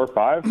know, 4 or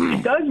 5.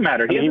 It does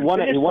matter. He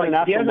won an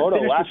national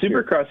moto last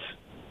year. Supercross.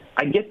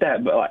 I get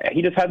that, but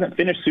he just hasn't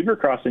finished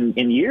Supercross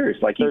in years.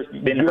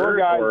 He's been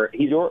hurt.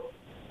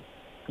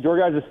 Your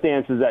guys'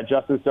 stance is that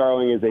Justin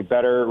Starling is a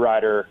better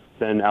rider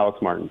than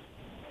Alex Martin.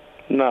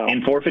 No.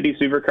 In 450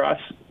 Supercross,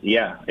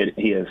 yeah,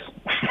 he is.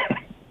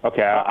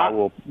 Okay, I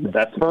will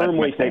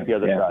firmly take the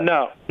other side.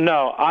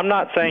 No, I'm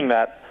not saying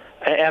that.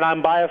 And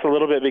I'm biased a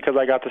little bit because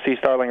I got to see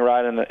Starling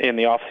ride in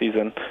the off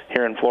season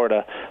here in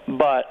Florida.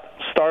 But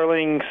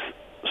Starling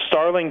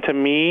to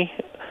me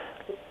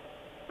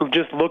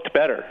just looked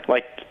better.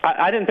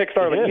 I didn't pick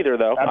Starling either,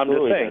 though.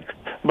 Absolutely. I'm just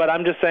saying. But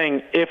I'm just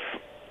saying, if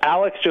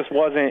Alex just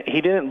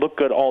he didn't look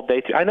good all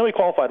day. I know he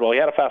qualified well. He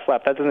had a fast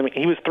lap. That doesn't mean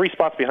he was 3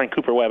 spots behind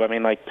Cooper Webb.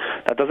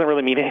 That doesn't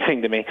really mean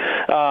anything to me.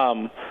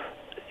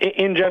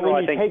 In general,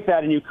 I think take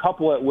that and you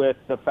couple it with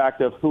the fact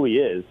of who he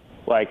is.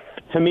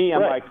 To me,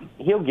 I'm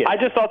he'll get it. I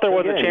just thought there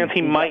was a chance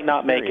he might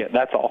not make it.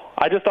 That's all.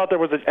 I just thought there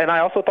was and I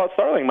also thought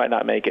Starling might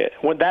not make it.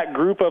 When that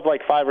group of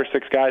 5 or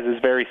 6 guys is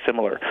very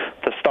similar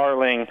to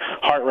Starling,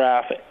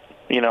 Hartraft,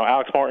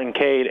 Alex Martin,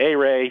 Cade,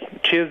 A-Ray,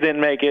 Chiz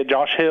didn't make it,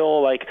 Josh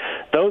Hill,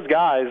 those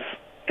guys,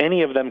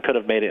 any of them could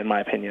have made it, in my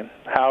opinion.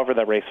 However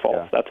that race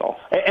falls, that's all.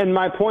 And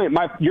my point,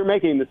 you're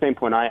making the same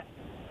point.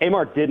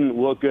 Amart didn't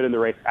look good in the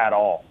race at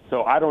all.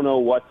 So I don't know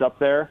what's up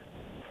there.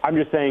 I'm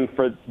just saying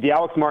for the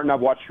Alex Martin I've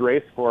watched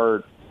race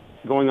for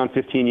going on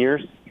 15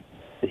 years,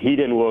 he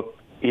didn't look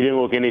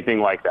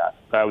anything like that.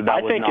 That was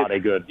not a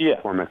good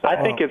performance.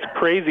 I think it's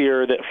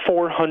crazier that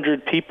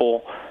 400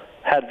 people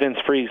had Vince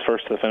Freeze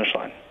first to the finish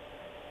line.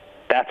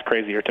 That's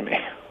crazier to me.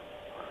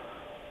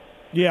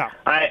 Yeah.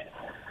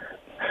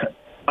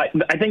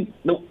 I think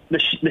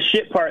the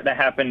shit part that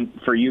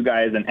happened for you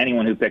guys and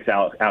anyone who picks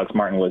Alex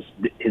Martin was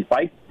his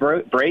bike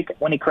break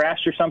when he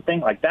crashed or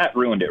something. That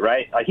ruined it,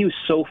 right? He was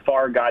so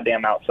far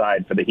goddamn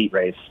outside for the heat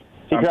race.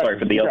 For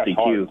the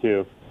LCQ.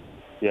 Too.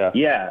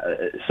 Yeah.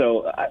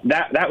 So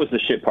that was the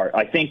shit part.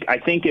 I think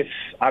if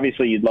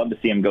obviously you'd love to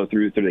see him go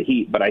through the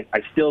heat, but I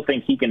still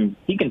think he can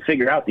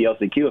figure out the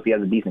LCQ if he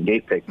has a decent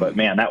gate pick. But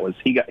man,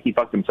 he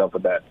fucked himself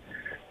with that,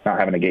 not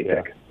having a gate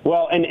pick.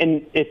 Well,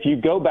 and if you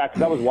go back,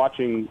 because I was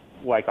watching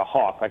like a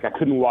hawk, like I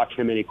couldn't watch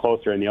him any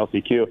closer in the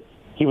LCQ.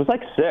 He was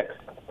like 6th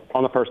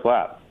on the first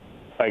lap.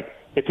 Like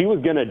if he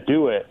was gonna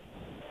do it,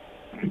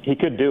 he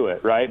could do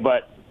it, right?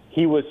 But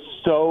he was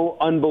so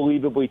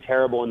unbelievably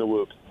terrible in the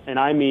whoops. And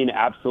I mean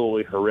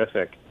absolutely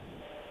horrific.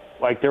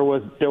 Like there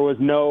was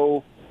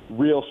no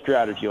real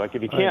strategy. Like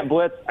if you can't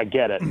blitz, I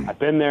get it. I've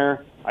been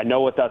there. I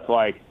know what that's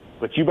like.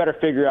 But you better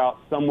figure out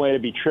some way to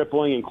be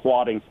tripling and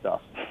quadding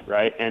stuff,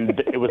 right? And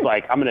it was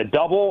like, I'm going to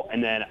double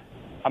and then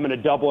I'm going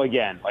to double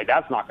again. Like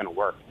that's not going to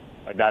work.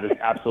 Like that is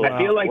absolutely not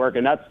going to work.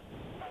 And that's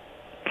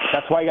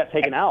why he got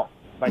taken out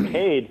by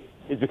Cade,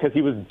 is because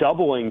he was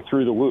doubling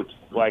through the whoops.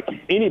 Like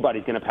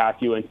anybody's going to pass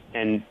you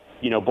and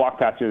block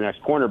pass you in the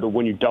next corner, but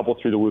when you double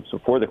through the whoops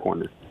before the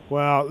corner.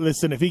 Well,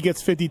 listen, if he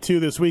gets 52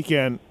 this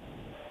weekend,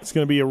 it's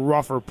going to be a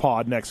rougher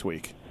pod next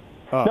week.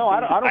 No, I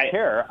don't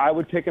care. I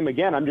would pick him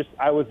again.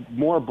 I was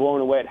more blown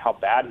away at how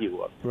bad he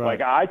looked. Right.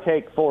 Like I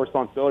take full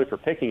responsibility for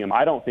picking him.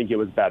 I don't think it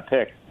was a bad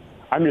pick.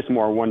 I'm just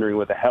more wondering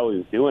what the hell he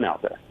was doing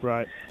out there.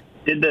 Right.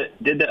 Did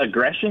the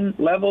aggression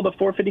level, the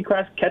 450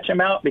 class, catch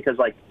him out? Because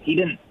like he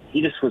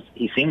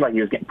seemed like he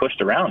was getting pushed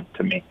around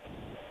to me.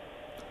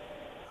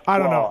 I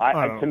don't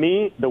know. To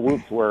me, the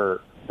whoops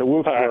were. Let's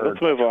move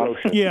on.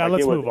 Yeah, like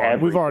let's move on.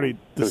 Everything. We've already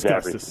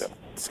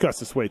discussed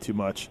this way too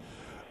much.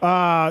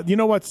 You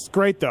know what's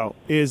great though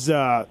is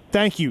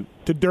thank you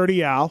to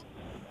Dirty Al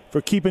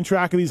for keeping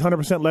track of these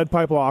 100% lead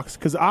pipe locks,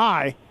 because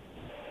I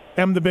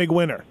am the big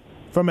winner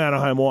from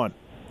Anaheim 1.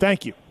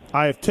 Thank you.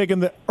 I have taken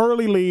the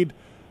early lead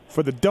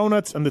for the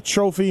donuts and the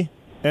trophy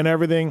and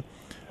everything.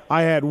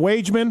 I had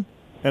Wageman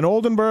and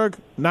Oldenburg,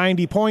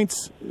 90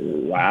 points.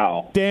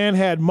 Wow. Dan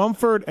had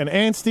Mumford and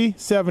Anstey,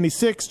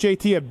 76.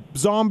 JT had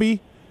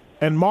Zombie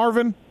and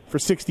Marvin for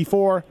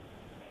 64.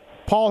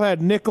 Paul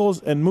had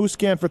Nichols and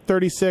Muscan for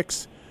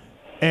 36.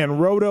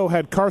 And Roto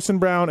had Carson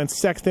Brown and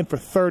Sexton for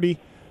 30.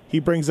 He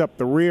brings up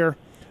the rear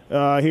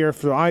here.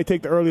 So I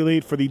take the early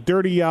lead for the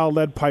Dirty Al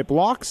lead pipe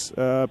locks.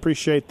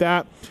 Appreciate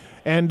that.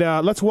 And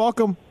let's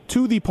welcome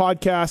to the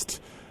podcast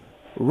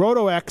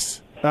Roto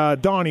X,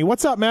 Donnie.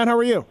 What's up, man? How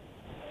are you?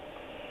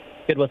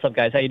 Good. What's up,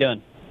 guys? How you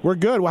doing? We're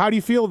good. Well, how do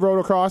you feel,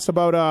 Rotocross,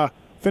 about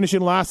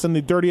finishing last in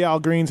the Dirty Al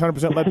Greens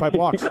 100% lead pipe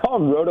locks? You call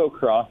him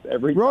Rotocross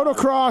every time.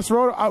 Rotocross,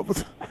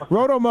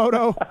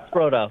 Rotomoto,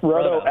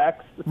 Roto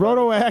X.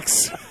 Roto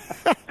X.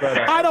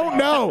 I don't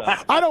know.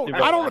 I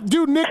don't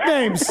do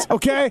nicknames.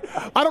 Okay,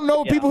 I don't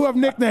know people who have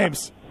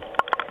nicknames.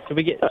 Should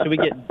we get?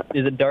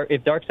 Is it Dark?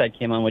 If Darkside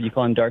came on, would you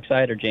call him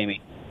Darkside or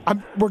Jamie?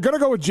 We're gonna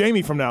go with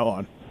Jamie from now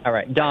on. All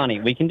right,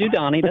 Donnie. We can do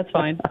Donnie. That's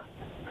fine.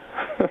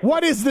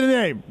 What is the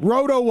name?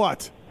 Roto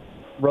what?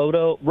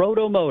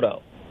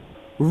 Rotomoto.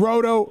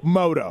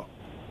 Rotomoto.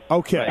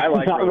 Okay. I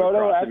like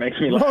Rotocross. It makes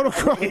me laugh.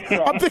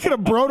 Rotocross. I'm thinking of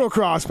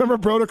Brotocross. Remember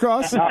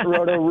Brotocross? Not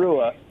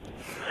Rotorua.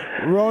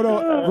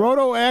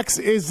 Roto X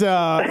is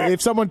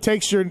if someone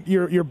takes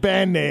your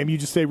band name, you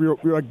just say you're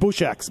like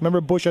Bush X.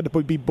 Remember Bush had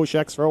to be Bush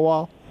X for a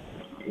while?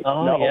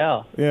 Oh, No.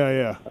 yeah.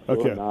 Yeah.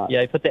 Okay.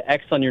 Yeah, you put the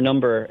X on your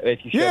number if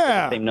you show up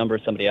with the same number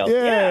as somebody else.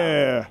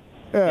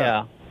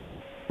 Yeah.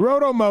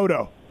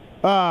 Rotomoto.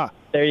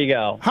 There you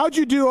go. How'd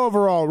you do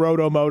overall,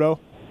 Rotomoto?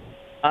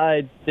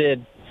 I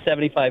did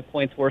 75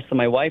 points worse than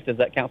my wife. Does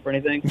that count for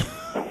anything?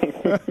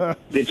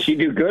 Did she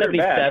do good or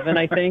bad? 77,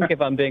 I think,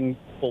 if I'm being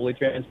fully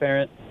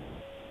transparent.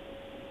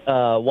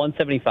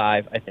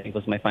 175, I think,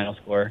 was my final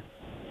score.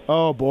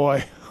 Oh,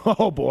 boy.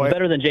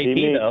 Better than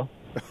JP, though.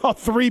 Oh,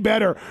 3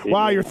 better.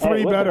 Wow, you're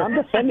 3 better. I'm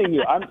defending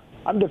you.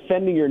 I'm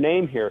defending your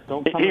name here.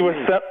 Don't come He was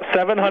at me.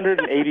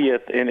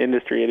 780th in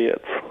Industry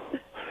Idiots.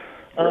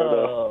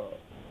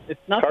 It's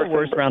not Carson the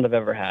worst round I've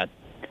ever had.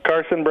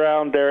 Carson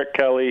Brown, Derek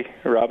Kelly,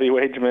 Robbie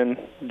Wageman,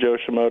 Joe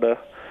Shimoda,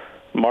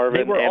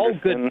 Marvin They were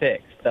Anderson, all good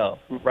picks, though,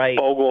 right?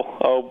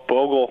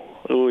 Bogle.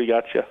 Ooh, we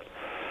got you.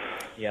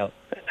 Yep.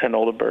 And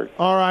Oldenburg.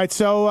 All right,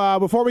 so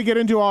before we get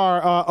into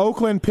our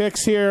Oakland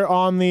picks here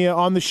on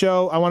the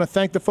show, I want to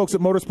thank the folks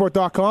at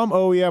motorsport.com,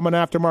 OEM and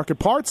aftermarket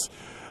parts.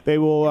 They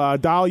will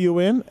dial you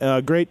in.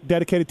 A great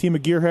dedicated team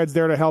of gearheads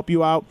there to help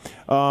you out.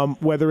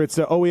 Whether it's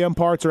OEM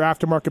parts or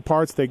aftermarket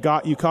parts, they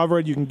got you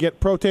covered. You can get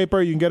Pro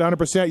Taper, you can get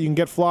 100%, you can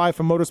get Fly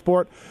from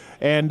Motorsport.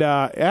 And,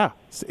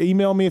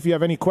 email me if you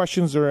have any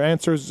questions or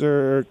answers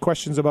or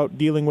questions about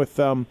dealing with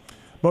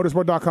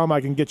motorsport.com. I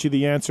can get you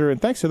the answer.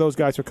 And thanks to those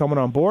guys for coming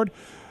on board.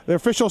 They're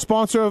official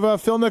sponsor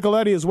of Phil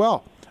Nicoletti as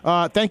well.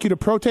 Thank you to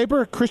Pro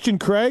Taper, Christian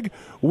Craig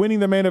winning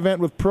the main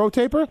event with Pro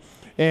Taper.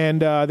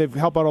 And they've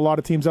helped out a lot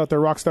of teams out there,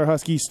 Rockstar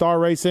Husky, Star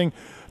Racing.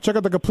 Check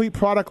out the complete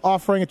product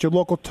offering at your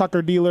local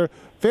Tucker dealer.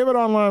 Favorite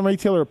online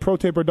retailer at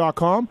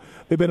ProTaper.com.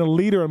 They've been a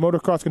leader in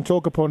motocross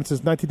control components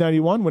since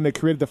 1991 when they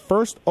created the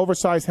first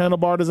oversized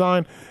handlebar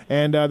design.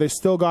 And they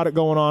still got it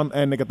going on.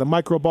 And they got the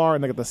micro bar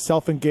and they got the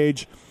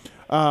self-engage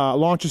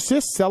launch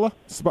assist.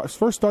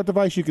 First start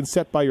device you can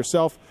set by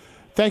yourself.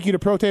 Thank you to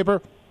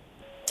ProTaper.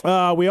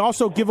 We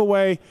also give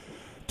away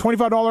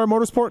 $25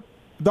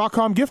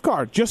 motorsport.com gift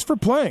card just for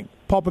playing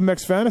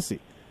PulpMX Fantasy.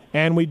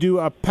 And we do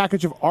a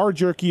package of R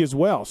Jerky as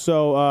well.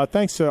 So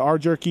thanks to R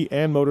Jerky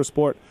and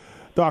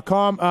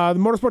motorsport.com. The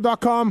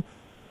motorsport.com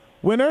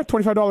winner,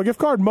 $25 gift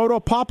card,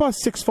 Moto Papa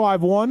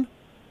 651,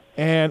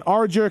 and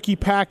R Jerky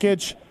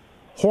package,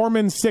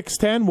 Horman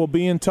 610. We'll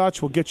be in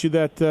touch. We'll get you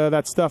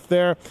that stuff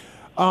there.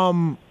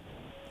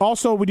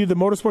 Also, we do the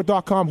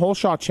motorsport.com hole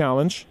shot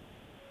challenge.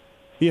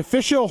 The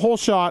official hole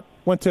shot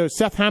went to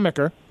Seth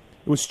Hammaker.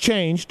 It was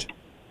changed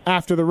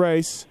after the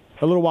race,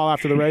 a little while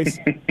after the race.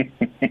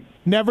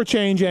 Never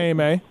change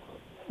AMA.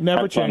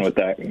 Never Have change. fun with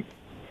that.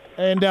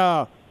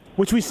 And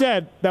which we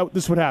said that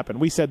this would happen.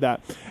 We said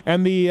that.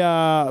 And the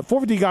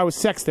 450 guy was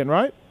Sexton,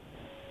 right?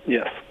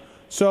 Yes.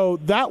 So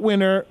that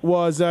winner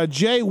was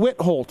Jay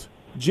Whitholt.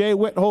 Jay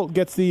Whitholt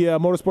gets the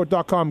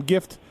motorsport.com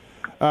gift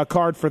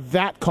card for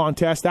that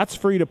contest. That's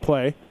free to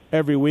play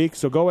every week,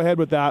 so go ahead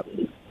with that.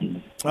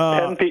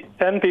 10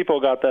 people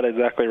got that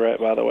exactly right,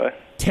 by the way.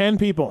 10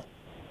 people.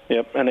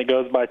 Yep, and it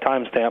goes by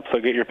timestamp, so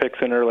get your picks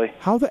in early.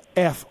 How the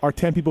F are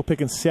 10 people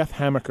picking Seth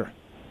Hammaker?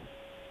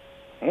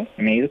 I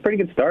mean, he's a pretty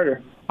good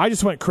starter. I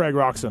just went Craig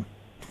Roxon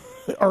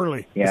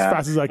early, as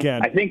fast as I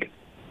can. I think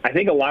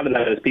a lot of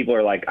that is people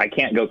are like, I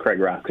can't go Craig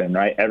Roxon,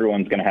 right?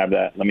 Everyone's going to have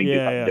that. Let me do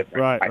something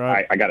different.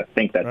 Right. I got to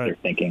think that's their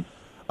thinking.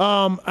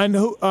 And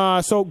who?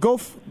 So go.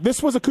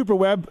 This was a Cooper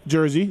Webb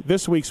jersey.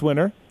 This week's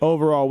winner,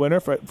 overall winner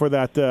for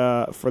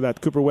that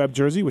Cooper Webb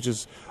jersey, which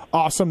is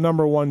awesome,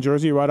 number 1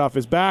 jersey right off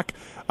his back.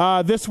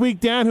 This week,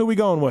 Dan, who are we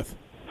going with?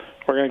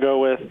 We're going to go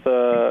with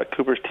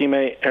Cooper's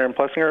teammate Aaron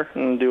Plessinger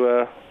and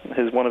do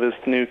one of his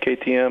new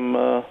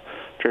KTM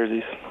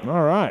jerseys.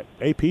 All right,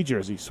 AP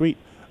jersey, sweet.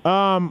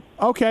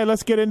 Okay,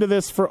 let's get into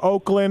this for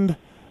Oakland.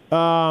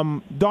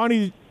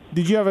 Donnie,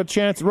 did you have a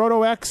chance?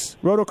 Roto X,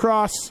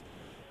 Rotocross,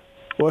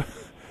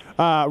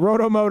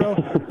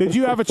 Rotomoto. Did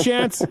you have a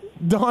chance,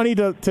 Donnie,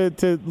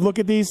 to look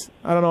at these?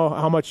 I don't know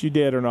how much you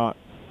did or not.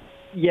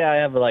 Yeah, I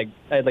had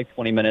like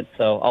 20 minutes,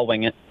 so I'll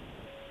wing it.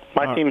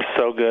 My team's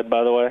so good,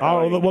 by the way.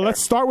 Oh, well,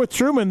 let's start with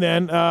Truman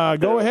then.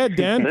 Go ahead,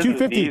 Dan. This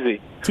 250. Is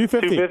easy.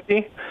 250.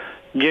 250.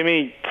 Give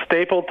me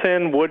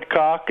Stapleton,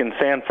 Woodcock, and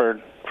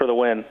Sanford for the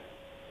win.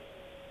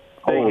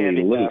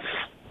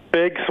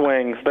 Big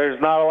swings. There's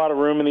not a lot of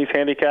room in these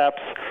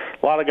handicaps.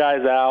 A lot of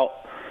guys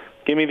out.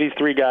 Give me these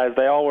 3 guys.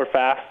 They all were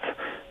fast.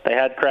 They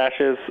had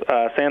crashes.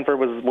 Sanford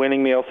was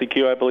winning the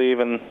LCQ, I believe,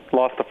 and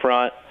lost the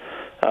front.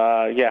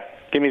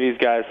 Give me these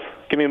guys.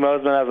 Give me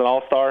Mosman as an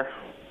all-star.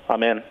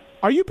 I'm in.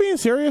 Are you being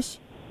serious?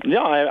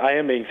 No, I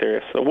am being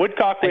serious.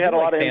 Woodcock, we had a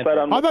lot of insight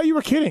on. I thought you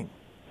were kidding.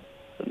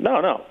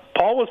 No.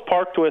 Paul was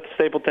parked with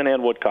Stapleton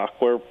and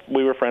Woodcock.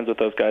 We were friends with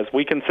those guys.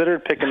 We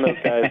considered picking those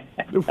guys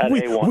at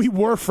A1. We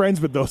were friends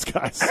with those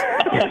guys.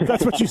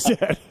 That's what you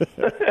said.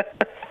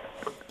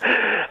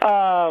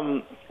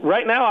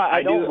 Right now,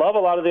 I don't love a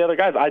lot of the other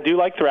guys. I do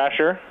like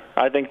Thrasher.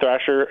 I think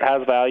Thrasher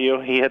has value.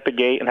 He hit the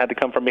gate and had to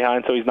come from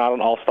behind, so he's not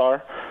an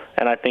all-star.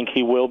 And I think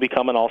he will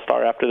become an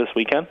all-star after this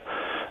weekend.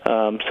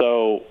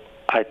 So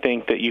I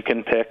think that you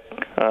can pick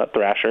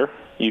Thrasher.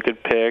 You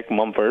could pick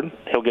Mumford.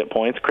 He'll get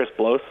points. Chris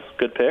Bloss,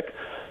 good pick.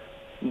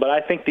 But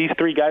I think these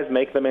 3 guys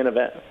make the main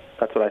event.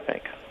 That's what I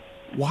think.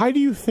 Why do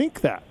you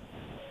think that?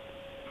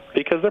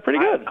 Because they're pretty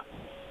good.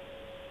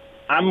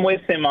 I'm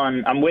with him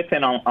on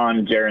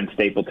Jaron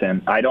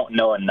Stapleton. I don't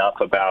know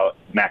enough about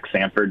Max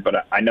Sanford,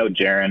 but I know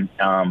Jaron.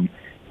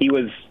 He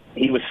was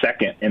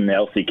second in the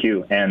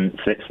LCQ, and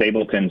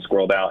Stapleton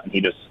squirreled out, and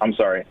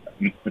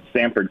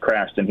Sanford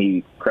crashed, and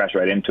he crashed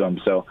right into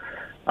him. So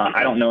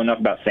I don't know enough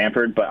about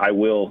Sanford, but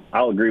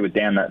I'll agree with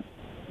Dan that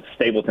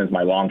Stapleton's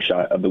my long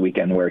shot of the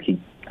weekend, where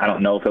I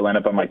don't know if he'll end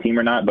up on my team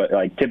or not, but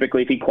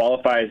typically if he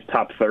qualifies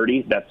top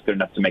 30, that's good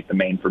enough to make the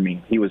main for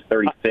me. He was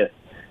 35th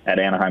at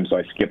Anaheim, so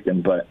I skipped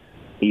him, but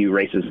he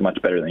races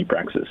much better than he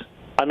practices.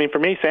 I mean, for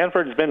me,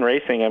 Sanford's been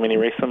racing. I mean, he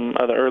raced some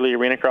of the early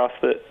arena cross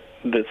that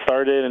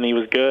started, and he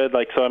was good.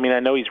 So, I mean, I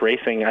know he's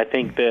racing. I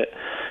think that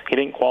he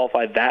didn't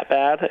qualify that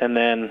bad, and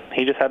then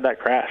he just had that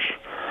crash.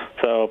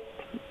 So,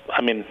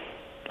 I mean,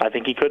 I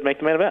think he could make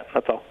the main event.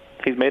 That's all.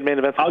 He's made main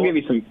events before.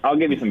 I'll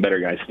give you some better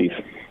guys, Steve.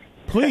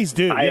 Please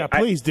do.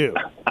 Please do.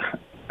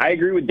 I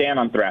agree with Dan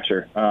on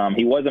Thrasher.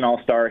 He was an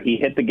all-star. He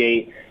hit the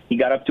gate. He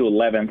got up to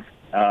 11th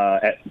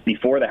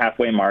before the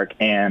halfway mark,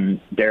 and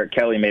Derek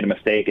Kelly made a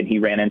mistake, and he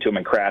ran into him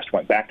and crashed,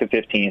 went back to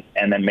 15th,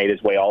 and then made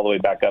his way all the way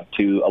back up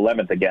to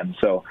 11th again.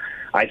 So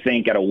I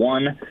think at a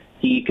 1,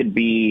 he could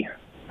be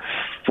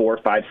 4,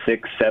 5,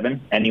 6,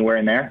 7, anywhere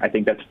in there. I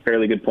think that's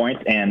fairly good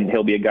points, and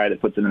he'll be a guy that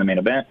puts it in the main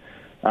event.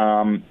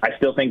 I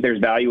still think there's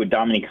value with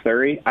Dominique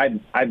Thury.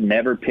 I've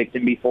never picked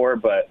him before,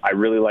 but I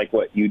really like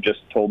what you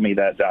just told me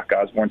that Zach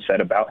Osborne said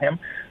about him.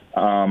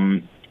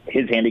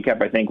 His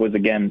handicap, I think, was,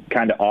 again,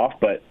 kind of off,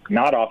 but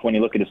not off when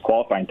you look at his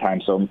qualifying time.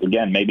 So,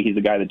 again, maybe he's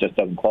a guy that just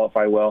doesn't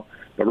qualify well.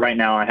 But right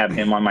now I have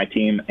him on my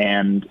team,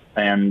 and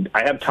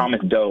I have Thomas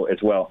Doe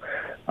as well.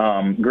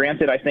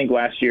 Granted, I think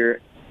last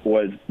year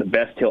was the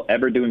best he'll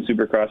ever do in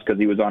Supercross because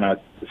he was on a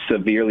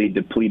severely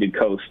depleted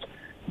coast.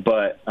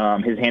 but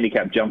his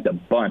handicap jumped a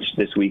bunch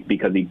this week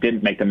because he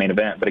didn't make the main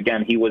event. But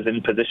again, he was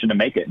in position to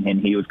make it,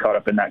 and he was caught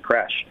up in that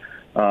crash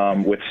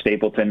with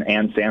Stapleton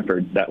and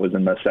Sanford. That was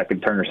in the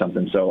second turn or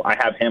something. So I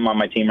have him on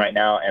my team right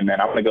now, and then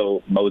I'm going to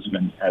go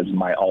Mosman as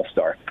my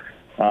all-star.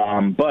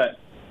 But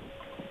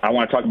I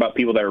want to talk about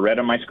people that are red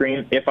on my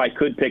screen. If I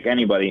could pick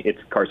anybody, it's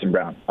Carson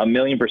Brown.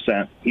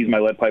 1,000,000%. He's my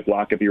lead pipe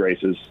lock if he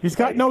races. He's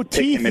got no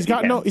teeth. He's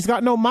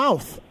got no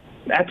mouth.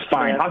 That's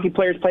fine. Hockey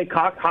players play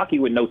hockey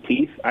with no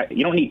teeth.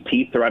 You don't need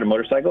teeth to ride a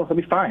motorcycle. He'll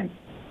be fine.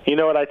 You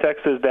know what I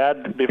texted his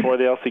dad before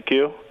the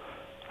LCQ?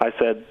 I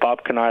said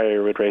Bob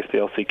Canary would race the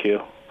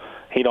LCQ.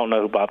 He don't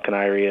know who Bob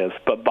Canary is,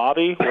 but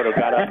Bobby would have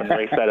got up and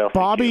raced that LCQ.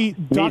 Bobby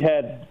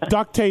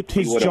duct taped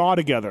his jaw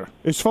together.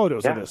 There's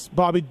photos of this.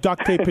 Bobby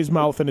duct taped his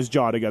mouth and his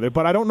jaw together.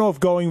 But I don't know if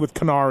going with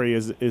Canary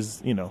is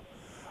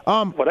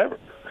whatever.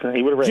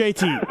 He would have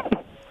raced.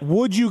 JT,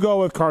 would you go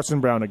with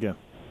Carson Brown again?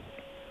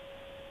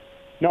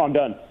 No, I'm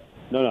done.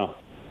 No.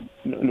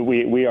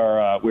 We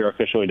are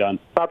officially done.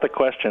 Not the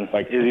question.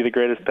 Is he the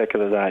greatest pick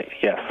of the night?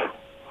 Yes.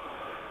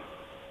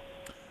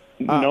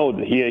 No,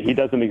 he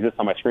doesn't exist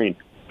on my screen.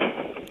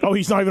 Oh,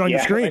 he's not even on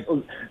your screen.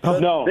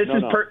 No.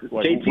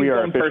 JT's we are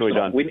going officially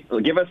personal.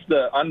 done. Give us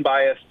the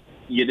unbiased.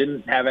 You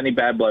didn't have any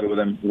bad blood with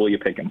him. Will you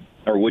pick him,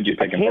 or would you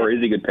pick him, or is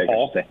he a good pick?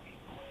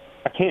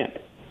 I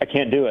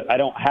can't do it. I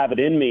don't have it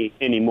in me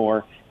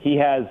anymore. He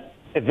has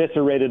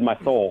eviscerated my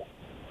soul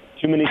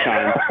too many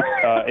times.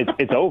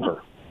 It's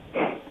over.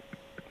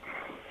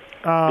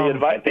 The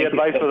advice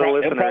for the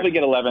listeners. He'll probably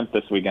get 11th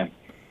this weekend.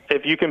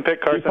 If you can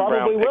pick Carson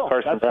Brown, pick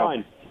Carson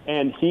Brown. Fine.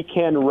 And he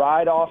can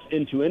ride off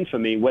into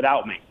infamy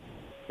without me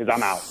because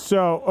I'm out.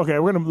 So, okay,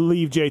 we're going to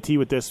leave JT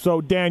with this.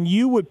 So, Dan,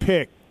 you would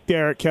pick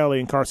Derek Kelly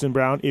and Carson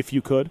Brown if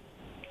you could,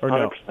 or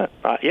no?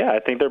 100%. Yeah, I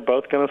think they're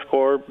both going to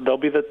score.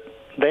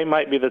 They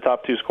might be the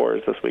top two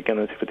scorers this weekend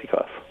in the 250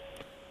 class.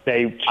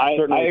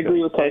 I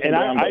agree with Carson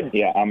Brown.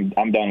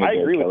 I'm done with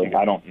Derek Kelly.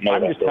 I don't know.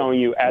 I'm just telling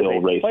you, as a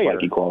race player,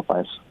 like he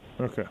qualifies.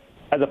 Okay.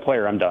 As a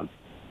player, I'm done.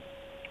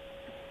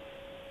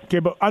 Okay,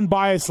 but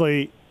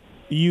unbiasedly,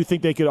 you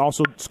think they could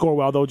also score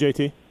well, though,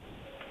 JT?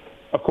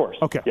 Of course.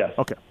 Okay. Yes.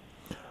 Okay.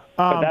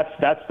 But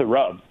that's the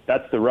rub.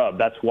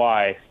 That's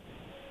why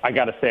I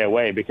got to stay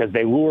away, because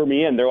they lure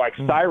me in. They're like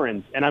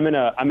sirens, and I'm in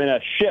a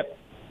ship,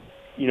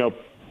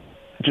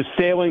 just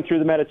sailing through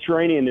the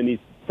Mediterranean, and these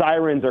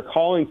sirens are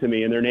calling to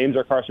me, and their names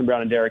are Carson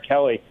Brown and Derek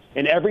Kelly.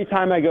 And every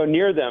time I go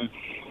near them,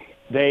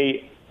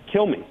 they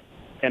kill me,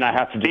 and I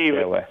have to just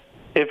stay away.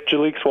 If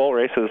Jalek Swoll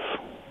races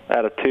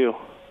out of 2,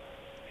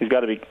 he's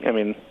got to be. I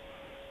mean,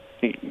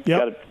 you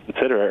got to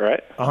consider it,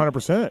 right?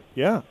 100%.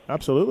 Yeah,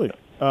 absolutely.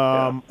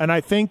 And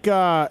I think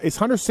is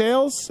Hunter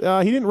Sales. He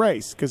didn't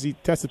race because he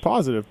tested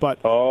positive.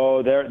 But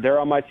they're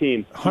on my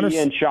team. Hunter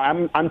and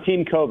I'm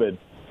Team COVID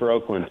for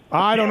Oakland.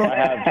 I don't know. I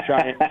have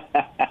Cheyenne.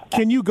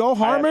 Can you go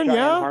Harmon?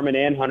 Yeah, Harmon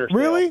and Hunter.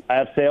 Really? Sales. I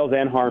have Sales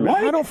and Harmon.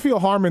 I don't feel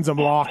Harmon's a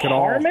lock at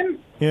all. Harmon?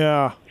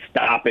 Yeah.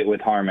 Stop it with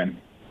Harmon.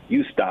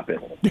 You stop it.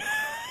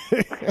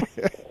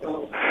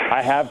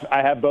 I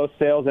have both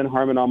Sales and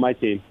Harmon on my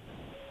team.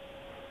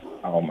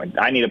 Oh my!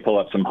 I need to pull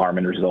up some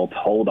Harmon results.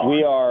 Hold on.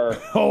 We are.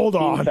 Hold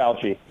on.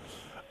 Fauci.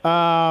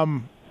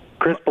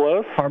 Chris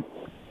Blows.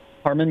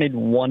 Harmon made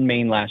one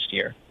main last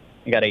year.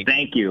 He got 8th.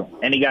 Thank you,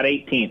 and he got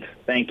 18th.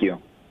 Thank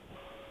you.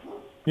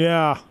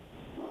 Yeah.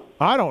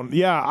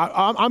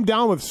 I'm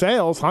down with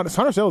Sales. Hunter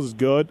Sales is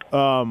good.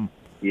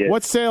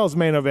 What's Sales'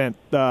 main event?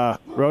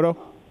 Roto.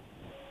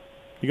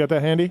 You got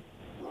that handy?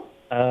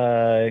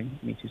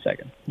 Give me 2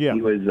 seconds. Yeah.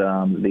 He was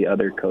the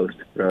other coast,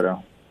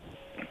 Roto.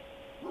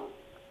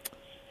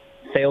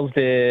 Sales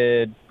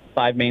did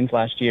 5 mains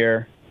last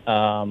year.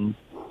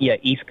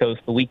 East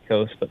Coast, the weak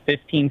coast, but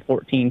 15,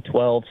 14,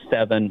 12,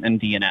 7, and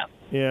DNF.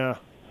 Yeah.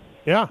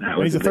 Yeah,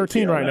 and he's a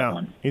 13 right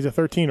now. He's a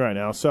 13 right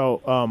now.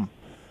 So,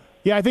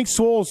 I think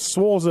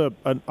Swoll's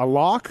a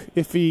lock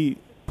if he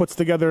puts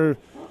together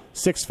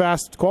 6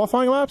 fast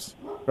qualifying laps,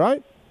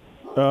 right?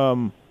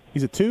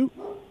 He's a 2.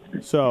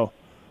 So,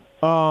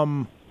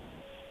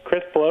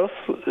 Chris Blows,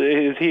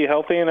 is he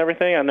healthy and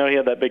everything? I know he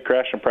had that big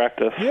crash in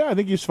practice. Yeah, I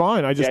think he's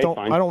fine. I just don't.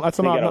 Fine. I don't. That's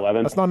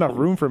not enough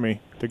room for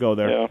me to go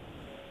there.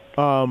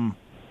 Yeah.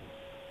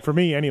 For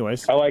me,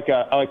 anyways. I like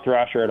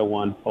Thrasher at a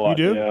 1 a lot.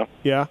 You do?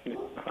 Yeah.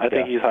 I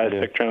think he's highest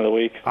pick trend of the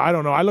week. I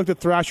don't know. I looked at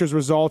Thrasher's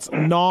results,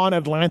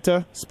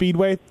 non-Atlanta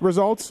Speedway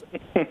results,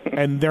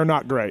 and they're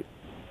not great.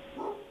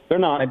 They're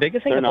not. My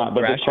biggest thing about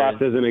but the Thrasher class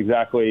isn't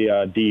exactly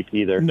deep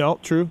either. No,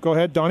 true. Go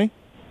ahead, Donnie.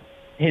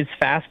 His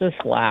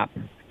fastest lap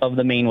of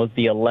the main was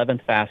the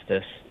 11th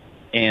fastest,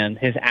 and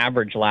his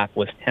average lap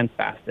was 10th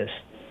fastest.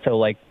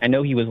 So, I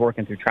know he was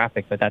working through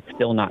traffic, but that's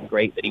still not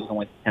great that he was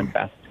only the 10th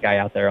fastest guy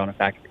out there on a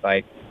factory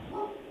bike.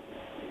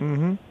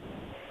 Mm-hmm.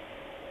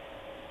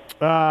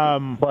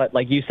 But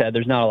like you said,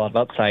 there's not a lot of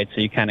upside,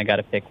 so you kind of got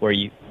to pick what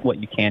you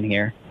can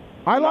here.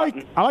 I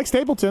like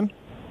Stapleton,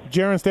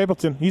 Jaron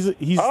Stapleton. He's.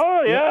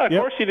 Oh yeah, of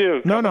course you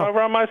do. No,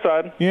 over on my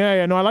side.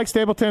 Yeah. No, I like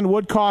Stapleton,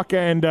 Woodcock,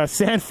 and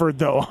Sanford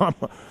though.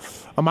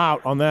 I'm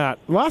out on that.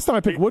 Last time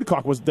I picked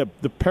Woodcock was the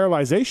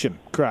paralyzation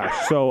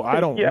crash, so I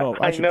don't know.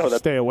 I should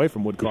stay away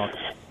from Woodcock.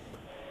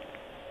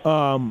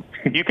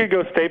 You could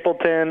go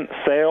Stapleton,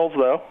 Sales,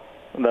 though.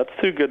 That's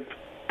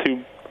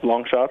two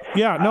long shots.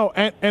 Yeah, no,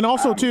 and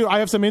also, too, I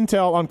have some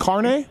intel on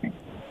Carne.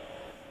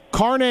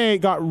 Carne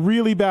got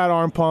really bad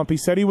arm pump. He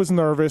said he was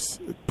nervous.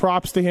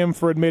 Props to him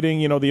for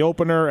admitting, the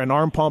opener and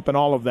arm pump and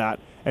all of that.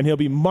 And he'll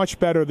be much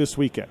better this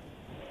weekend.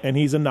 And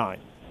he's a 9.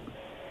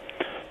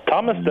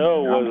 Thomas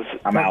Doe was...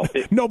 I'm out.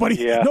 Nobody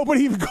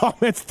even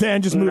comments.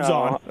 Dan just moves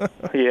on.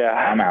 Yeah.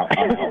 I'm out.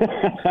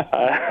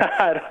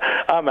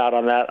 I'm out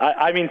on that.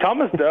 I mean,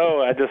 Thomas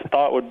Doe, I just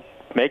thought would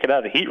make it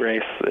out of the heat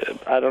race.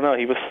 I don't know.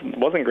 He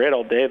wasn't great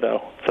all day,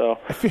 though. So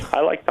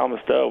I like Thomas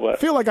Doe. But I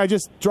feel like I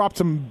just dropped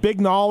some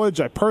big knowledge.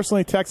 I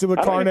personally texted with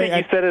Carne.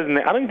 I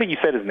don't even think you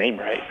said his name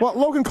right. Well,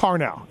 Logan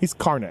Carnell. He's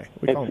Carne.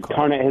 We call him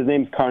Carne. His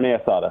name's Carne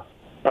Asada.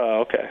 Oh,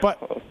 okay.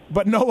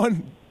 But no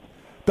one...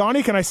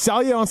 Donnie, can I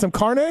sell you on some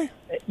Carne?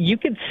 You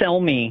could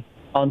sell me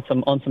on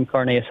some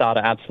Carne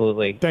Asada,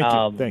 absolutely.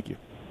 Thank you.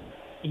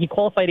 He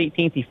qualified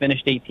 18th. He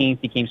finished 18th.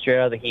 He came straight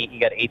out of the heat. He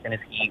got 8th in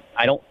his heat.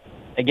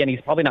 Again,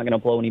 he's probably not going to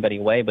blow anybody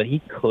away, but he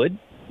could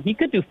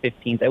do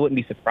 15th. I wouldn't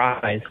be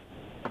surprised.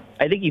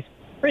 I think he's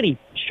pretty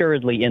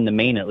assuredly in the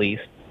main at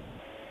least.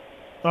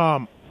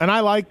 And I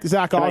like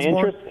Zach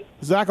Osborne.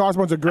 Zach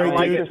Osborne's a great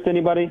dude. Interest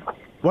anybody?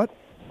 What?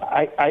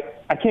 I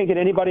can't get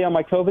anybody on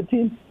my COVID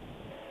team.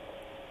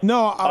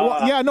 No,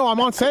 I'm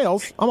on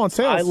sales.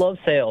 I love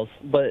sales,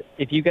 but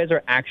if you guys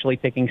are actually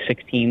picking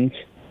 16s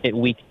at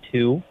week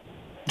 2,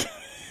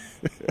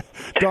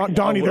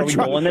 Donnie, they're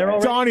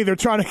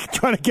trying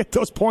to get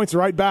those points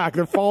right back.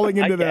 They're falling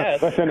into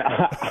that. Listen,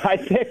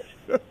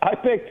 I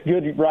picked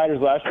good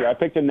riders last year. I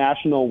picked a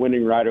national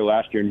winning rider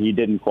last year, and he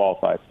didn't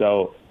qualify.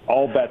 So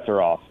all bets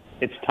are off.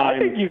 It's time. I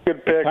think you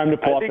could pick. Time to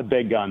pull out the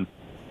big guns.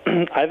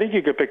 I think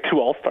you could pick 2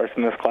 All-Stars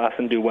in this class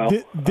and do well.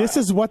 This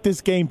is what this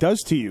game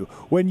does to you.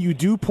 When you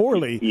do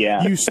poorly,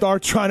 you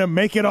start trying to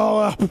make it all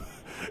up.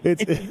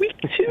 It's week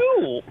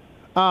 2.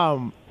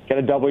 Got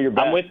to double your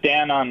bet. I'm with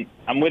Dan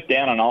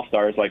on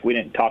All-Stars. Like, we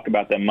didn't talk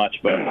about them much,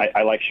 but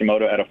I like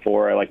Shimoda at a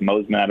 4. I like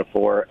Mosman at a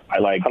 4. I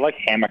like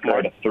Hammaker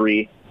at a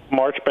 3.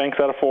 Marchbanks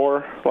at a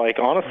 4. Like,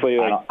 honestly,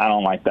 I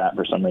don't like that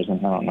for some reason.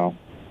 I don't know.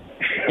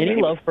 Any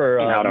love for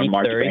out on Dominique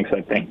Marchbanks,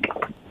 I think.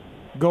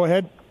 Go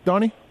ahead,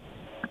 Donnie.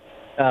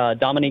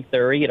 Dominique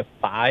Thury at a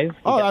 5.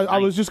 I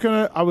was just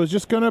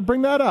gonna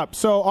bring that up.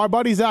 So our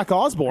buddy Zach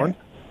Osborne,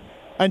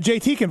 and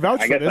JT can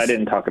vouch for this. I guess I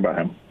didn't talk about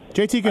him.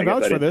 JT can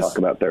vouch for this. Talk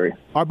about Thury.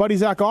 Our buddy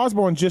Zach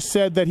Osborne just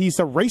said that he's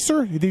a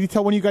racer. Did he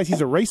tell one of you guys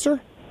he's a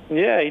racer?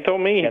 Yeah, he told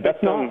me. Yeah,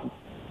 that's not.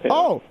 Yeah.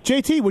 Oh,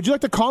 JT, would you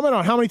like to comment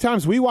on how many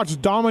times we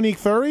watched Dominique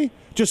Thury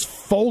just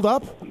fold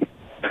up?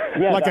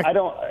 Yeah,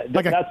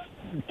 that's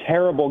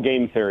terrible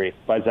game theory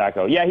by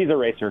Zacho. Yeah, he's a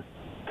racer.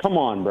 Come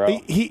on, bro.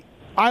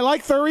 I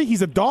like Thury.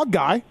 He's a dog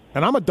guy,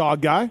 and I'm a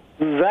dog guy.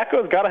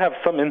 Zacho's got to have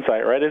some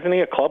insight, right? Isn't he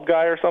a club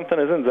guy or something?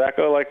 Isn't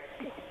Zacho like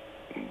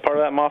part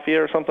of that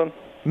mafia or something?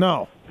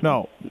 No,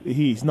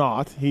 he's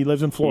not. He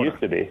lives in Florida.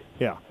 He used to be.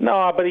 Yeah.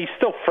 No, but he's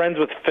still friends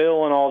with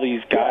Phil and all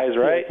these guys,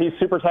 right? He's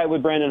super tight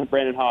with Brandon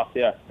Haas,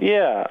 yeah.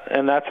 Yeah,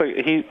 and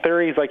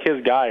Thury's like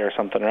his guy or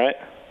something, right?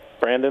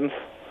 Brandon's?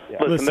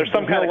 Yeah. Listen, there's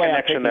some kind of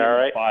connection there,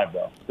 right? 5,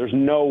 though. There's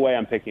no way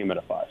I'm picking him at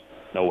a 5.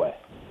 No way.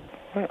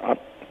 I'm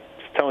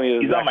just telling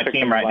you. He's on my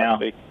team right now.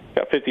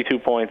 Got 52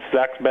 points.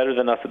 Zach's better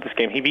than us at this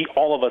game. He beat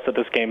all of us at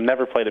this game.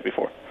 Never played it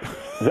before.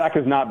 Zach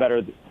is not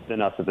better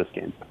than us at this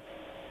game.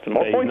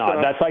 More points than us.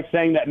 That's like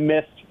saying that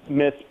Miss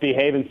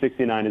Behavin'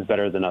 69 is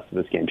better than us at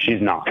this game.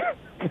 She's not.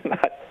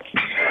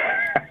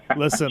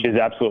 Listen. She's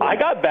absolutely I not.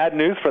 got bad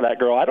news for that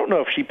girl. I don't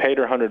know if she paid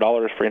her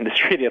 $100 for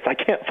industry idiots. I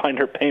can't find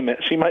her payment.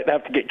 She might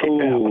have to get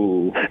kicked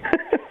out.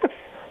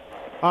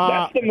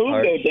 That's the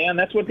move, though, Dan.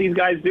 That's what these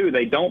guys do.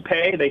 They don't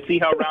pay. They see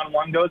how round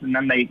 1 goes, and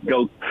then they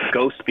go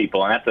ghost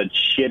people. And that's a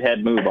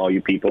shithead move, all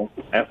you people.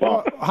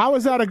 How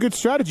is that a good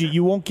strategy?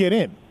 You won't get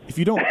in. If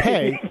you don't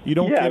pay, you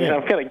don't get in.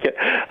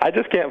 I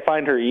just can't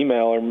find her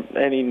email or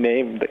any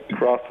name that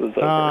crosses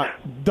over.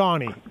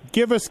 Donnie,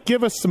 give us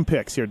some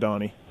picks here,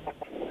 Donnie.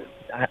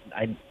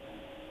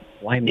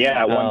 Why me?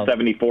 Yeah,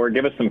 174.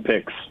 Give us some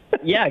picks.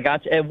 Yeah, I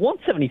got you. At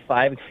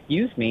 175,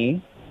 excuse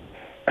me.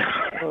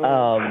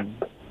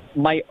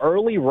 My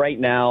early right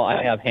now,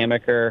 I have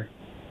Hammaker,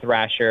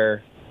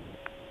 Thrasher,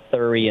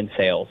 Thury, and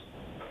Sales.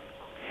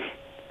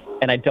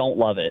 And I don't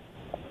love it.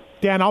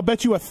 Dan, I'll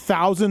bet you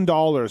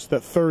 $1,000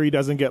 that Thury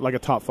doesn't get like a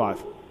top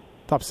 5.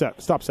 Top 7.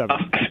 Top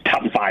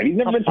 5. He's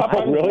never been top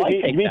 5.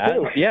 Really? Me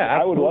too.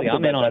 Yeah, I would love absolutely. to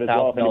I'm in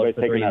on $1,000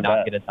 for Thury and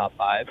not get a top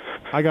 5.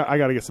 I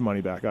got to get some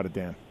money back. Got it,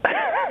 Dan.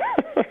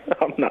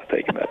 I'm not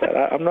taking that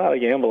bet. I'm not a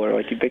gambler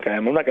like you think I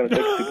am. I'm not going to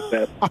take a stupid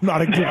bet. I'm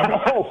not a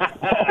gambler.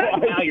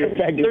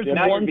 There's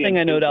one thing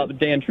I know about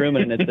Dan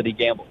Truman, and it's that he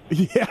gambles.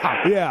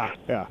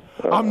 Yeah.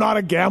 I'm not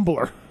a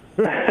gambler.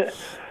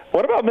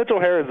 What about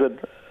Mitchell Harrison?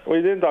 We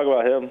didn't talk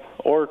about him.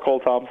 Or Cole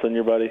Thompson,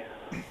 your buddy.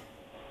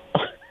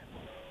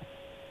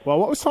 Well,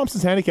 what was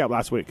Thompson's handicap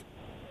last week?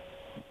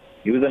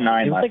 He was a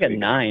 9 He was last like a week.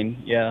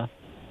 9, yeah.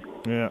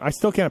 Yeah, I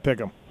still can't pick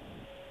him.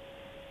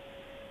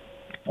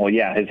 Well,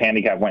 yeah, his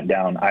handicap went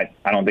down. I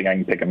don't think I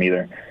can pick him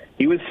either.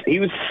 He was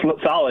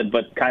solid,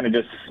 but kind of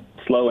just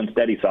slow and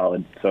steady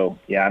solid. So,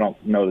 yeah, I don't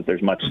know that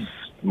there's much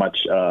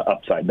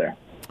upside there.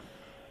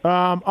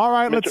 All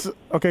right, go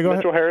ahead.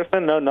 Mitchell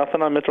Harrison? No,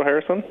 nothing on Mitchell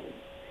Harrison?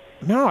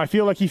 No, I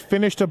feel like he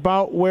finished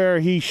about where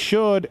he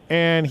should,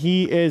 and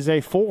he is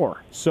a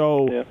 4.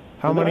 So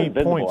how many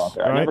points?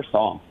 Right? I never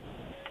saw him.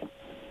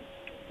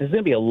 This is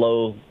going to be a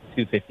low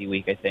 250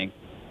 week, I think.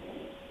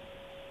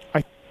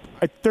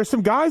 There's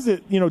some guys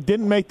that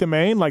didn't make the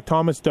main, like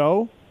Thomas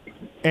Doe,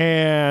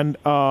 and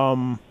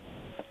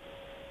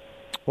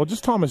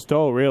just Thomas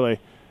Doe really.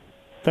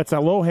 That's a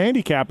low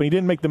handicap, and he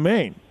didn't make the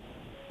main.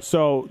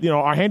 So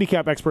our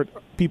handicap expert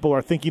people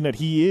are thinking that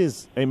he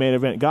is a main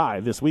event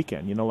guy this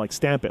weekend. Like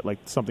stamp it, like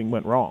something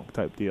went wrong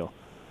type deal.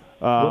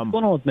 What's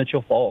going on with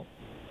Mitchell Falk?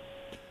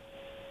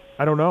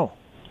 I don't know.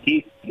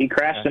 He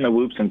crashed in the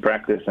whoops in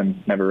practice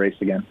and never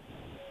raced again.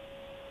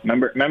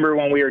 Remember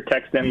when we were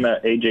texting the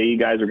AJE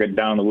guys were getting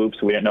down on the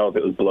whoops, we didn't know if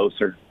it was Bloss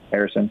or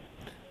Harrison?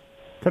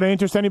 Could I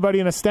interest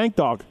anybody in a stank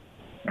dog?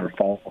 Or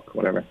Falk,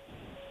 whatever.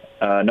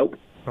 Nope.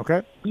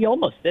 Okay. He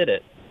almost did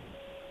it.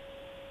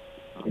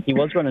 He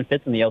was running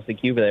fifth in the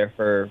LCQ there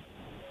for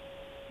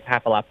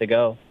half a lap to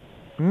go.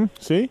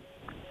 See?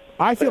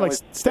 I feel like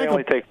Stank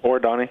only take 4,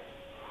 Donnie.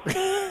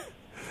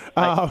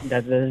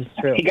 That is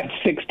true. He got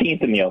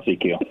 16th in the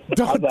LCQ.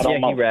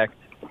 He wrecked.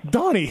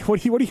 Donnie,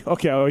 what do you?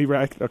 Okay, he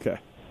wrecked. Okay.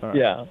 All right.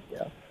 Yeah.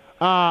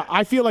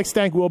 I feel like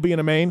Stank will be in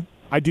a main.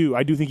 I do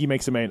think he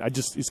makes a main.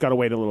 He's got to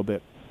wait a little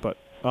bit. But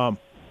all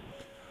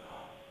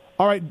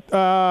right.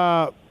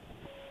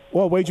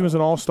 Wageman's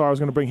an all-star. I was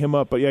going to bring him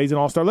up, but yeah, he's an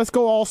all-star. Let's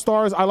go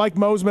all-stars. I like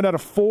Mosman at a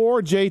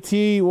 4.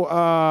 JT,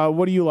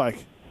 what do you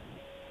like?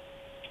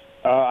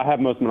 I have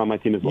Mosman on my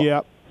team as well.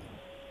 Yep.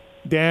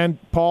 Dan,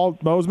 Paul,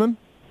 Mosman?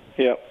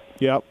 Yep.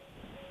 Yeah,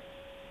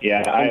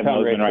 I have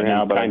Mosman right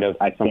now, but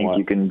I think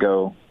you can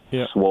go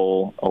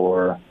Swole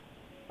or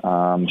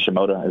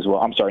Shimoda as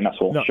well. I'm sorry, not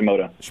Swole. No.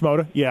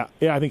 Shimoda. Yeah,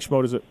 I think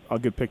Shimoda's a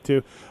good pick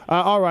too.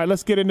 All right,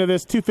 let's get into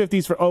this.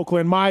 250s for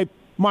Oakland. My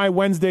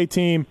Wednesday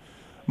team: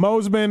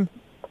 Mosman,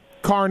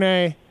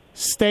 Carne,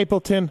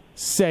 Stapleton,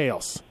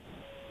 Sales.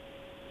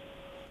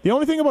 The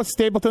only thing about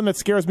Stapleton that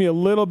scares me a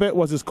little bit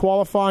was his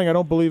qualifying. I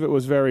don't believe it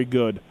was very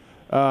good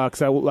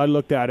because I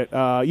looked at it.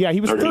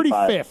 He was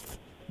 35th.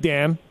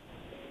 Dan.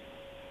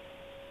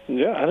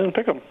 Yeah, I didn't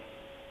pick him.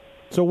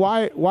 So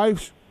why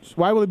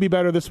will he be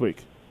better this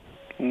week?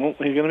 Well,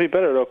 he's going to be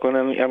better at Oakland,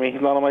 and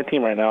he's not on my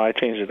team right now. I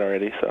changed it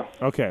already. So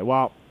okay,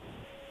 well,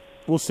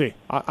 we'll see.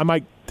 I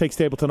might take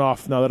Stapleton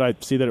off now that I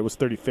see that it was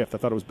 35th. I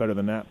thought it was better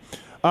than that.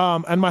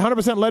 And my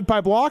 100% lead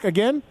pipe lock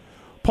again.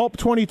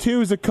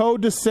 Pulp22 is a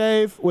code to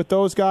save with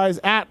those guys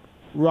at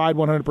Ride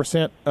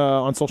 100%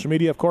 on social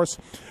media, of course.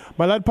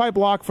 My lead pipe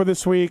lock for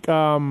this week.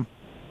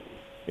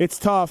 It's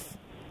tough.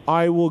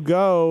 I'll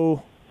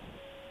go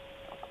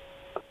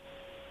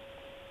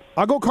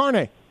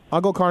Carne.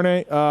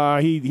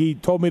 He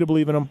told me to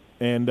believe in him,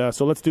 and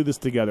so let's do this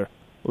together,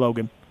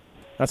 Logan.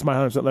 That's my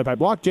 100% lead pipe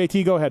lock.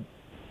 JT, go ahead.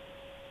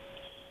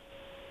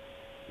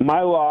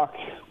 My lock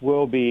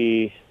will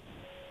be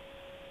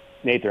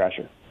Nate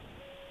Thrasher.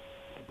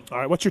 All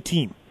right, what's your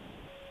team?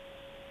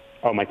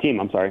 Oh, my team,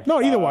 I'm sorry.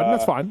 No, either one.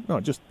 That's fine. No,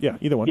 just,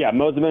 either one. Yeah,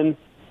 Mosman,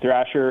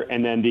 Thrasher,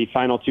 and then the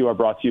final 2 are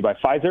brought to you by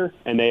Pfizer,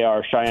 and they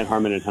are Cheyenne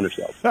Harmon and Hunter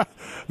Sales.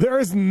 There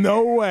is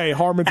no way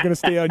Harmon's going to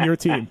stay on your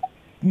team.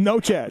 No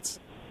chance.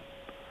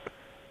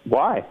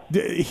 Why?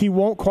 He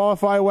won't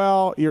qualify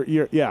well.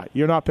 You're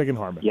not picking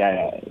Harmon.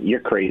 Yeah,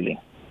 you're crazy.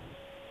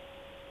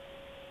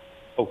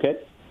 Okay.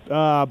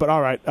 But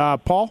all right.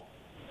 Paul?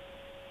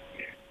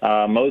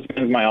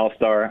 Mosman's my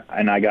all-star,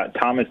 and I got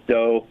Thomas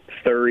Doe,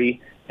 Thury,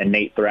 and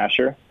Nate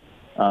Thrasher.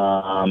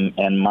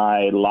 And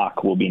my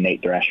lock will be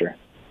Nate Thrasher.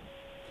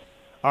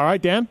 All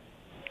right, Dan?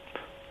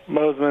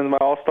 Mosman's my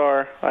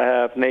all-star. I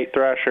have Nate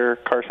Thrasher,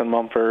 Carson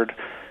Mumford,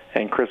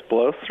 and Chris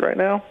Bloss right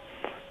now.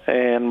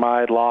 And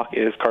my lock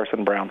is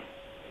Carson Brown.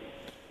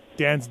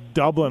 Dan's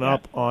doubling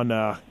up on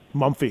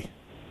Mumphy.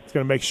 He's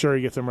going to make sure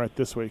he gets him right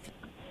this week.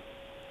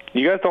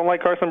 You guys don't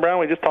like Carson Brown?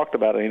 We just talked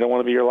about it. You don't want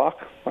to be your lock?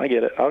 I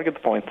get it. I'll get the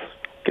points.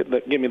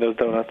 Give me those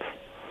donuts.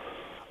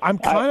 I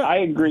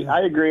agree.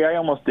 I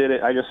almost did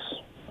it. I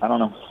don't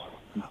know.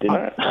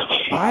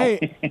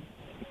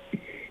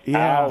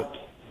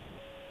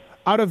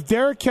 Out of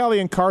Derek Kelly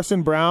and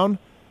Carson Brown,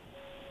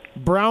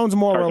 Brown's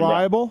more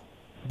reliable,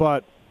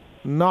 but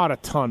not a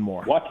ton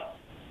more. What?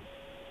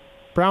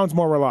 Brown's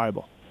more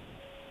reliable.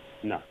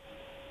 No.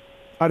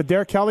 Out of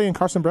Derek Kelly and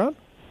Carson Brown?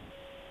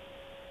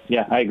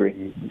 Yeah, I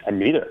agree. And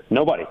neither.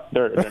 Nobody.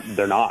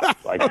 They're not.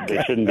 Like okay.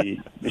 They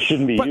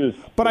shouldn't be used.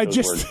 But I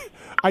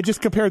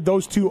just compared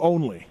those two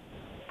only.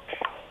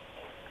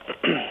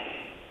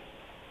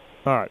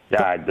 All right.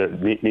 Yeah,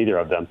 neither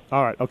of them.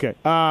 All right. Okay.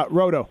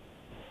 Roto.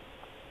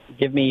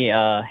 Give me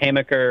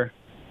Hammaker,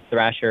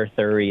 Thrasher,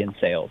 Thury, and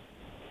Sales.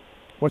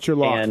 What's your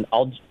lock? And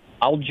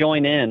I'll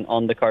join in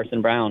on the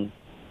Carson Brown.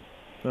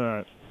 All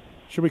right.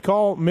 Should we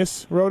call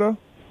Miss Roto?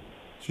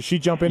 Should she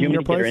jump in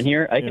your place? Get her in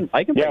here? I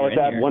can. Yeah, let's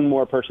add one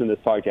more person to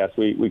this podcast.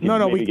 We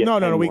can.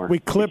 We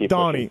clip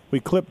Donnie.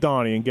 We clip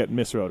Donnie and get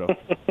Miss Roto.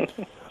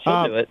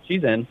 She'll do it.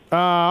 She's in.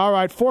 All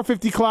right,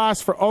 450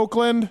 class for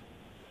Oakland.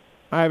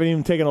 I haven't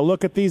even taken a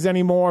look at these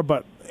anymore,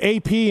 but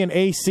AP and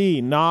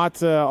AC,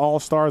 not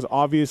all-stars,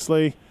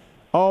 obviously.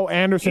 Oh,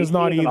 Anderson's AC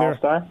not is an either.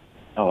 all-star?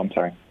 Oh, I'm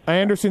sorry.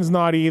 Anderson's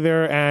not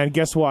either, and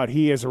guess what?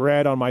 He is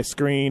red on my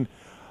screen.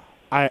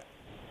 I'm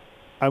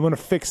going to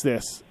fix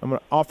this. I'm going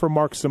to offer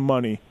Mark some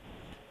money.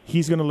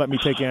 He's going to let me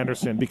take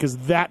Anderson because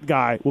that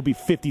guy will be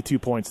 52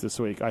 points this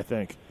week, I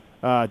think.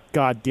 God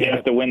damn it. You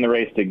have to win the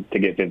race to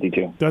get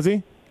 52. Does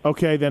he?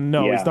 Okay, then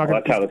no. Yeah, he's not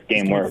gonna, that's how this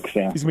game works.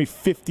 Yeah. He's going to be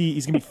 50.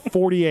 He's going to be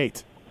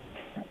 48.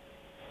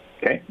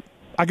 Okay.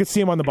 I could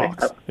see him on the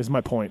box, is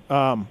my point.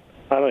 I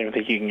don't even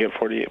think you can get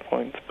 48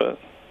 points, but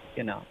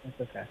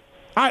It's okay.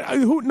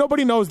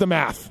 Nobody knows the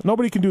math.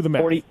 Nobody can do the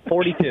math.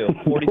 42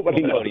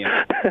 podium.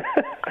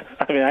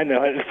 I mean, I know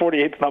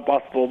 48's not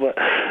possible, but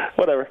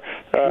whatever.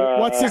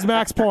 What's his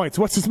max points?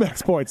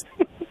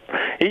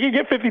 He could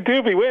get 52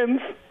 if he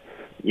wins.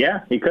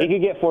 Yeah, he could. He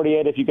could get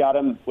 48 if you got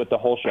him with the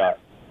whole shot.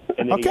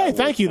 Okay,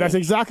 thank you. That's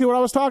exactly what I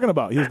was talking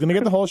about. He was going to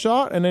get the whole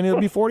shot, and then he'll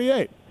be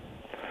 48.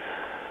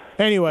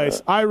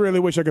 Anyways, I really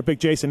wish I could pick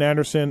Jason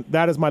Anderson.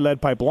 That is my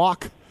lead pipe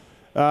lock.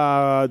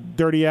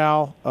 Dirty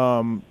Al,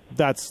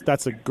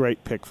 that's a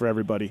great pick for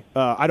everybody.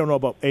 I don't know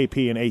about AP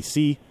and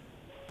AC,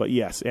 but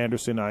yes,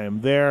 Anderson, I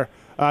am there.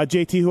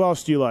 JT, who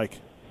else do you like?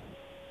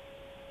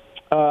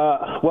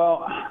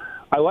 Well,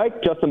 I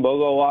like Justin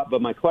Bogle a lot,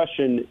 but my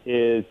question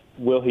is,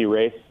 will he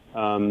race?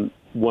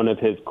 One of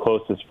his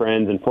closest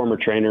friends and former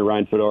trainer,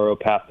 Ryan Fedoro,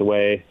 passed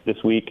away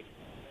this week.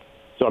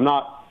 So I'm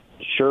not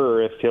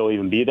sure if he'll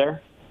even be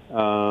there.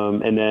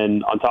 And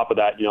then on top of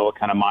that, what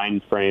kind of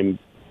mind frame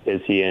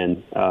is he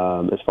in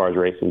as far as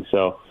racing?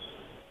 So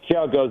see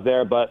how it goes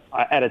there. But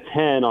at a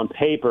 10 on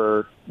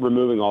paper,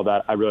 removing all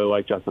that, I really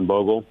like Justin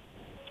Bogle.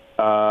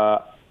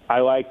 I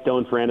like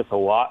Dylan Ferrandis a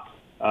lot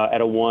at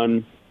a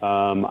 1.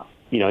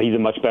 He's a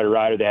much better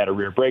rider. They had a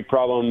rear brake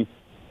problem.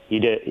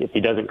 If he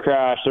doesn't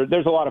crash,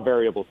 there's a lot of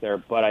variables there.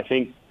 But I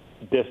think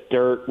this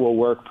dirt will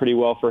work pretty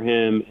well for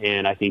him,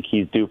 and I think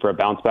he's due for a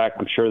bounce back.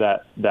 I'm sure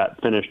that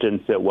finish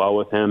didn't sit well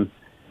with him.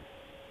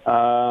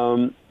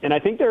 And I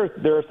think there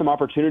are some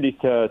opportunities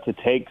to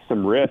take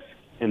some risks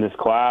in this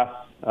class.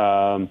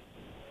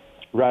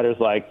 Riders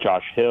like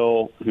Josh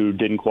Hill, who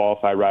didn't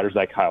qualify, riders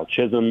like Kyle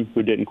Chisholm,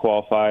 who didn't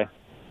qualify.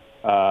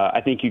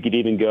 I think you could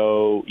even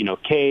go,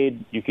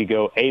 Cade, you could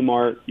go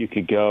Amart, you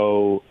could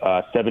go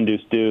 7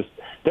 Deuce Deuce.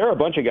 There are a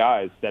bunch of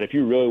guys that if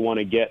you really want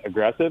to get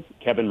aggressive,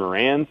 Kevin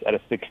Moran's at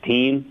a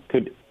 16,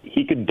 could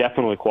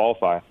definitely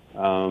qualify.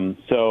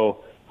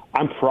 So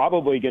I'm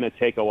probably going to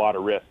take a lot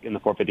of risk in the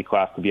 450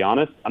 class, to be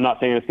honest. I'm not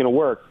saying it's going to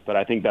work, but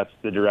I think that's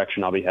the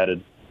direction I'll be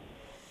headed.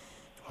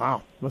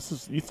 Wow.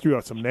 You threw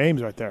out some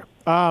names right there.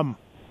 All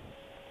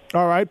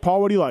right,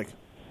 Paul, what do you like?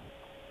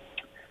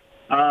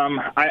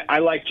 I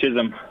like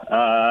Chisholm.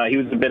 He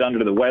was a bit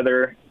under the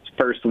weather.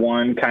 First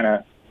one, kind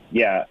of,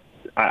 yeah.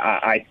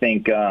 I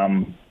think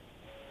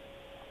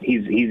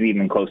he's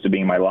even close to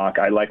being my lock.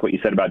 I like what you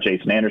said about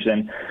Jason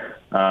Anderson.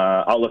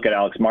 I'll look at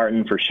Alex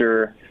Martin for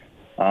sure.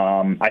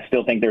 I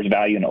still think there's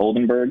value in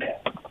Oldenburg.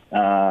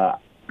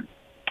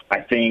 I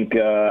think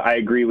I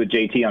agree with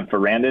JT on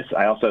Ferrandis.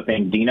 I also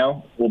think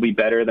Dino will be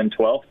better than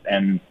 12th,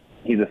 and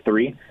he's a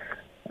 3.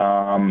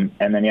 And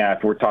then,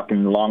 if we're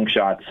talking long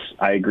shots,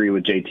 I agree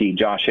with JT.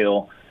 Josh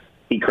Hill,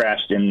 he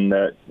crashed in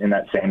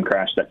that same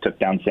crash that took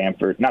down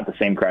Sanford. Not the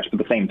same crash, but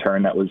the same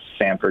turn that was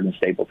Sanford and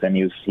Stapleton.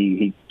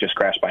 He just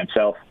crashed by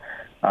himself.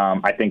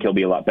 I think he'll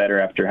be a lot better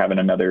after having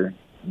another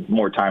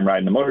more time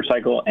riding the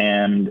motorcycle.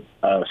 And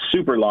a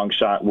super long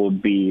shot will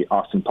be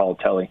Austin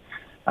Politelli.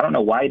 I don't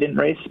know why he didn't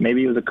race.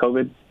 Maybe it was a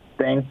COVID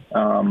thing.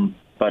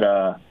 But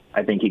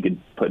I think he could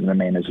put in the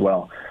main as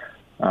well.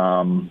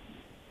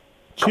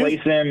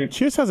 Clayson.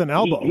 Chiz has an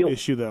elbow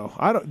issue, though.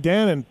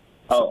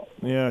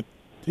 Yeah,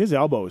 his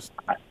elbow is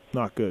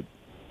not good.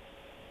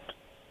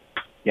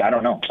 Yeah, I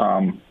don't know.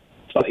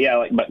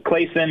 But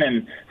Clayson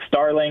and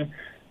Starling,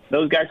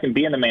 those guys can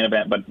be in the main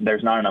event, but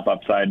there's not enough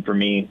upside for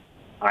me,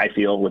 I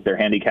feel, with their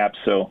handicaps.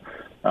 So,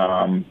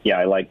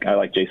 I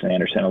like Jason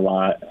Anderson a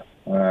lot.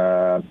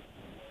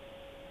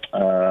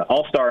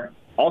 All-Star,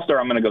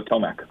 I'm going to go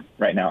Tomac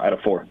right now at a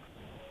 4.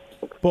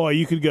 Boy,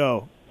 you could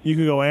go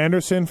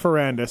Anderson,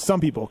 Ferrandis. Some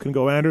people can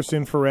go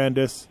Anderson,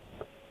 Ferrandis,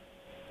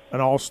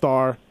 an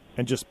All-Star,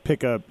 and just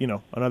pick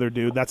another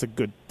dude. That's a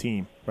good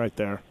team right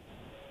there.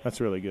 That's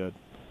really good.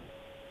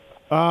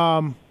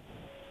 Dan,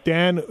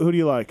 who do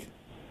you like?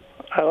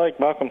 I like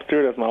Malcolm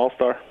Stewart as my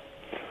All-Star.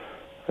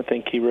 I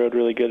think he rode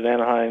really good at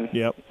Anaheim.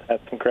 Yep.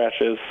 Had some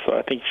crashes, so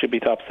I think he should be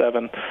top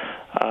 7.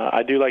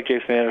 I do like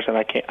Jason Anderson.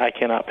 I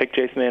cannot pick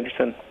Jason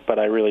Anderson, but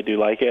I really do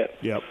like it.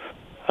 Yep.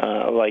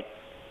 Like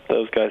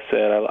those guys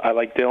said, I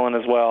like Dylan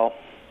as well.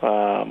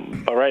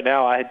 But right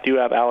now, I do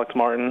have Alex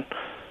Martin,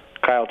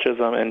 Kyle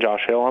Chisholm, and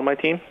Josh Hill on my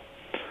team.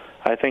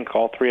 I think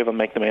all 3 of them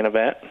make the main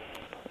event.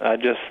 I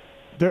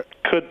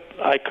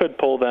could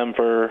pull them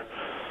for,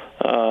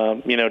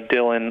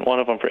 Dylan. One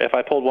of them if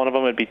I pulled one of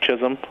them, it'd be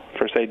Chisholm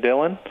for say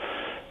Dylan.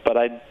 But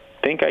I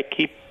think I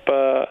keep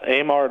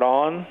Amart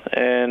on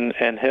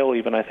and Hill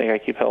even. I think I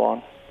keep Hill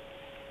on.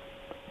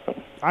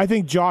 I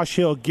think Josh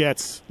Hill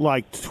gets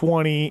like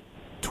 20th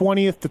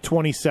to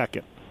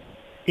 22nd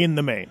in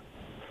the main.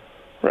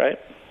 Right.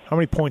 How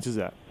many points is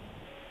that?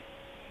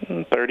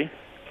 30.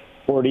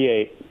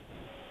 48.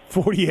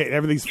 48.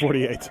 Everything's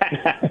 48.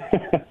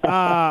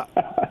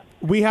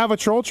 We have a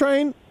troll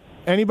train.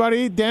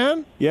 Anybody,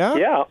 Dan?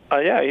 Yeah?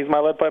 Yeah, he's my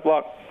lead pipe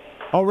lock.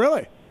 Oh,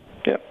 really?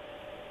 Yep.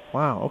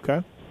 Wow,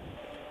 okay.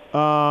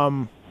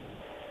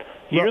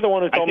 You're the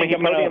one who told me he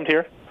podiumed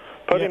here.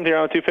 Podiumed here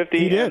on 250.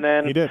 He did. And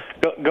then He did.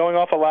 Going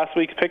off of last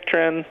week's pick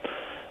trend,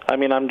 I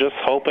mean, I'm just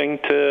hoping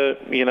to,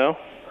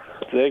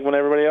 zig when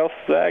everybody else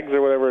zags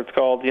or whatever it's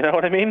called. You know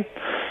what I mean?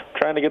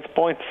 Trying to get the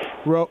points.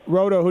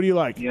 Roto, who do you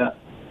like? Yeah.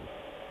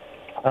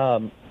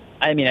 I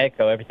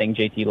echo everything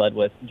JT led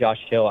with. Josh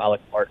Hill,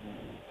 Alex Martin,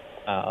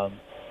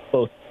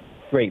 both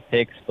great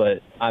picks,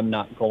 but I'm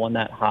not going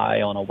that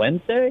high on a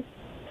Wednesday.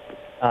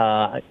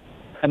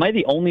 Am I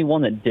the only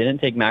one that didn't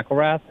take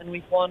McElrath in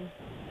week 1?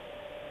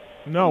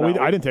 No,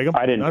 I didn't take him.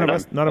 I didn't.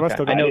 None of us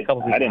took him. I know a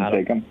couple people I didn't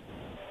take him.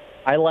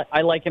 I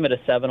like him at a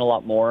 7 a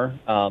lot more.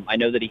 I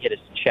know that he hit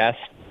his chest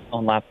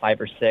on lap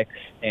 5 or 6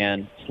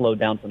 and slowed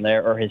down from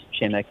there, or his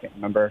chin, I can't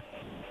remember.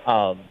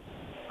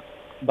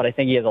 But I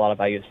think he has a lot of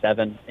value at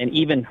 7. And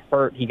even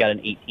hurt, he got an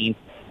 18th.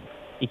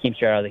 He keeps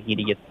straight out of the heat.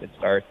 He gets a good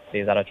start,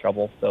 stays out of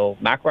trouble. So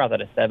McElrath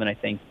at a 7, I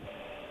think,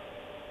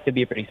 could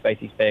be a pretty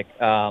spicy pick.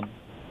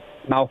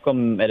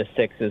 Malcolm at a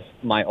 6 is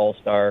my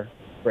all-star.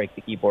 Break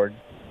the keyboard.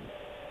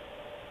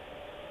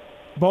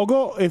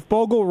 Bogle, if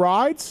Bogle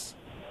rides,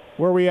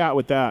 where are we at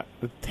with that?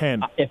 With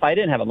 10. If I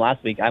didn't have him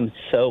last week, I'm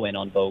so in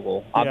on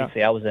Bogle.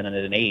 Obviously, I was in at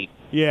an 8.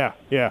 Yeah.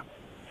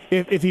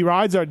 If he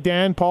rides,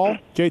 Dan, Paul,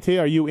 JT,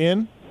 are you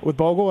in with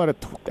Bogle at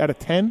a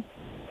 10?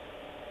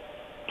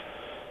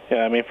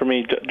 Yeah, I mean, for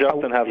me,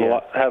 Justin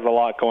has a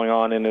lot going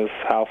on in his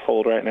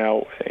household right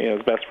now.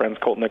 His best friend's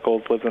Colt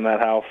Nichols lives in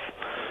that house.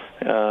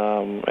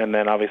 And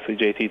then obviously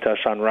JT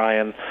touched on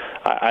Ryan.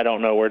 I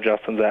don't know where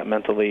Justin's at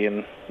mentally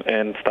and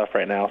stuff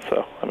right now.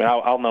 So I mean,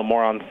 I'll know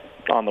more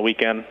on the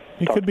weekend.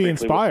 He could be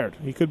inspired.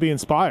 He could be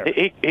inspired.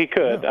 He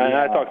could.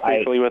 I talked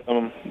briefly with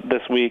him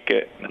this week.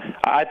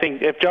 I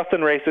think if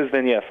Justin races,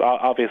 then yes,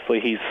 obviously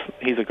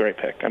he's a great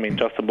pick. I mean,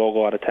 Justin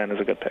Bogle out of 10 is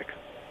a good pick.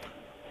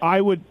 I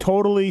would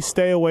totally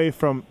stay away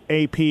from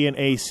AP and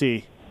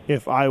AC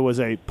if I was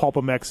a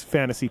PulpMX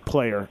fantasy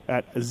player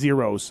at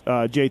zeros.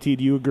 JT,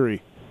 do you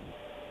agree?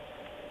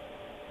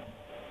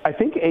 I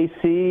think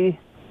AC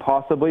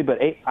possibly, but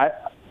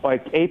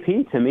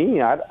AP to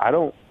me, I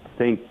don't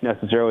think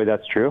necessarily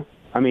that's true.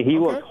 I mean, he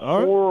looked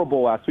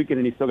horrible last weekend,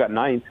 and he still got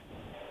 9th.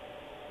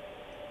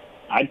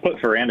 I'd put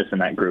Ferrandis in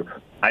that group.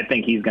 I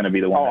think he's going to be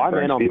the one. I'm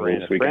in on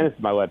Ferrandis. Ferrandis is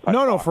my lead pipe.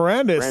 No,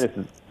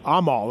 Ferrandis.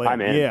 I'm all in. I'm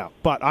in. Yeah,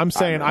 but I'm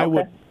saying I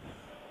would.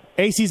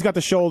 AC's got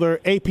the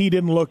shoulder. AP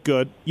didn't look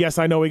good. Yes,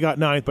 I know he got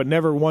 9th, but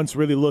never once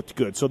really looked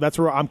good. So that's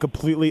where I'm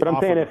completely. But I'm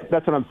off saying of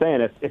that's what I'm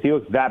saying. If he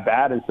looks that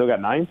bad and still got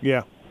 9th.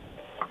 Yeah.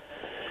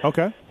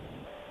 Okay.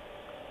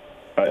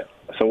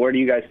 So where do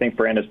you guys think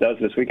Ferrandis does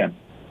this weekend?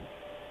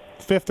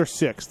 5th or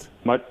 6th.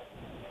 Much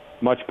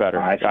better.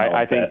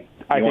 I think.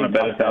 You want to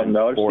bet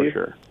 $1,000 for Steve?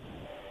 sure.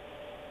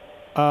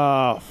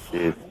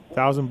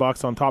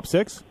 $1,000 on top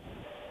 6.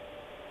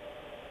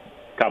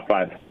 Top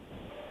 5.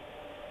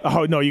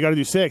 Oh no, you got to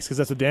do 6 because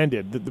that's what Dan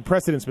did. The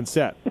precedent's been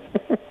set.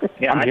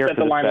 Yeah, I set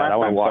the line last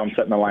time, so watch. I'm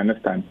setting the line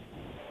this time.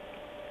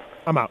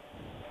 I'm out.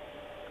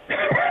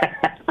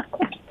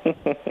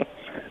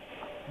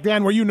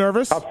 Dan, were you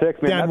nervous? Top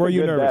 6, man. Dan, were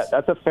you nervous?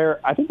 Bet.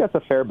 I think that's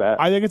a fair bet.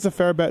 I think it's a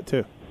fair bet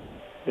too.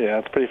 Yeah,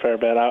 it's a pretty fair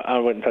bet. I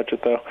wouldn't touch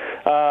it though.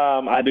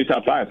 I do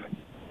top 5.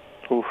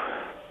 Oof.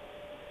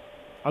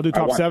 I'll do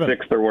top 7.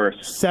 6th or worse.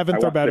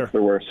 7th or better. 6th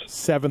or worse.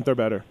 7th or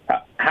better.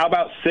 How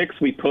about 6?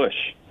 We push.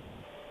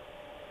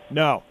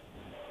 No.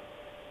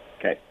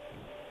 Okay.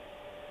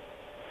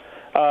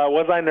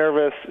 Was I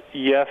nervous?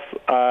 Yes,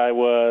 I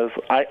was.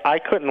 I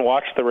couldn't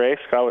watch the race.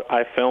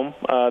 I film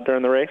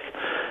during the race,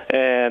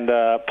 and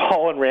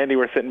Paul and Randy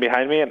were sitting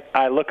behind me, and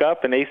I look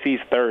up, and AC's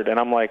 3rd, and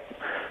I'm like,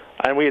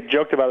 and we had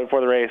joked about it before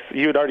the race.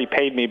 You had already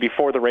paid me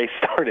before the race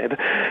started,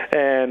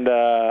 and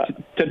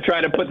to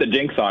try to put the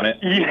jinx on it.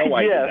 You know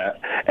why I did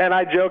that. And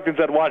I joked and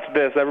said, "Watch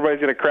this!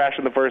 Everybody's going to crash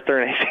in the first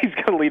turn. AC's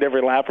going to lead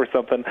every lap or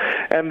something."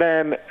 And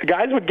then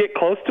guys would get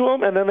close to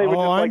him, and then they would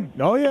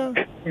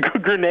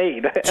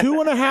grenade.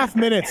 2.5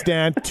 minutes,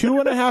 Dan.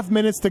 2.5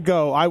 minutes to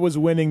go. I was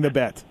winning the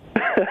bet.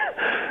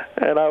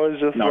 And I was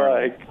just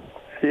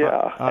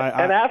yeah.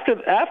 And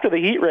after the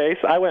heat race,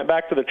 I went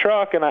back to the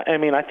truck, and I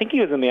mean, I think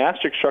he was in the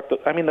asterisk truck.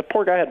 I mean, the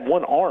poor guy had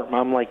one arm.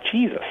 I'm like,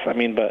 Jesus. I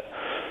mean, but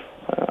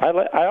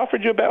I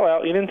offered you a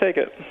bailout. You didn't take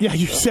it. Yeah,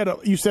 you said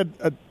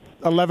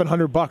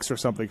 $1,100 or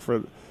something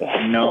for.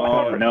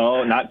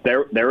 No, not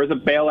there. There was a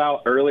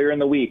bailout earlier in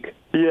the week.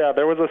 Yeah,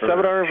 there was a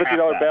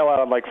 $750 bailout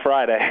on like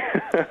Friday.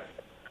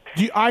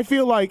 I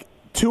feel like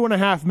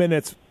 2.5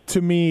 minutes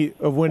to me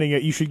of winning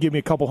it, you should give me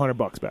a couple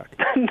 $100 back.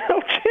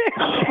 No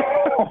chance.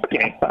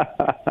 Okay.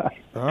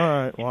 All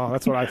right. Well,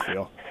 that's what I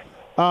feel.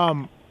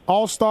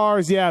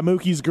 All-Stars, yeah,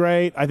 Mookie's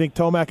great. I think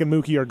Tomac and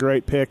Mookie are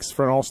great picks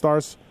for an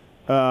All-Stars.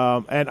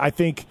 And I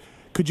think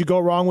could you go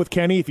wrong with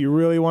Kenny if you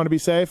really want to be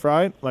safe,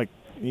 right? Like,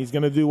 he's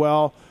going to do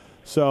well.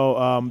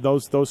 So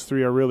those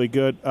three are really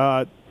good.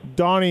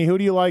 Donnie, who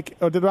do you like?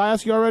 Oh, did I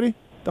ask you already,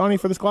 Donnie,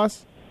 for this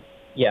class?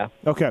 Yeah.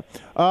 Okay.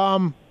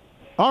 All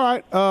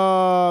right.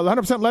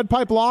 100% lead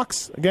pipe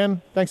locks.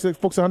 Again, thanks to the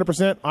folks at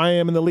 100%. I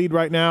am in the lead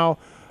right now.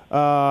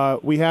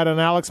 We had an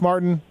Alex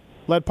Martin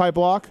lead pipe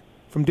lock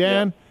from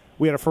Dan. Yeah.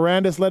 We had a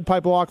Ferrandis lead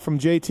pipe lock from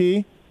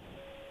JT.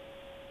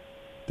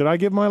 Did I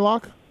give my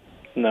lock?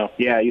 No.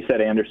 Yeah, you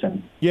said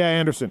Anderson. Yeah,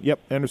 Anderson. Yep,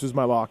 Anderson's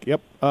my lock.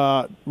 Yep.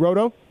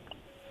 Roto?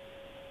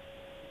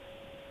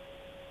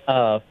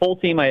 Full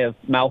team, I have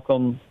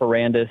Malcolm,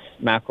 Ferrandis,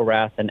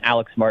 McElrath, and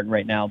Alex Martin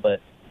right now,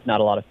 but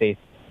not a lot of faith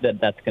that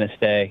that's going to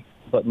stay.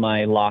 But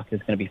my lock is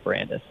going to be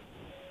Ferrandis.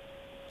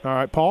 All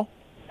right, Paul?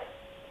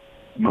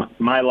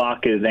 My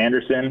lock is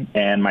Anderson,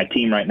 and my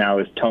team right now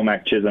is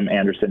Tomac, Chisholm,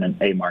 Anderson, and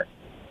Amart.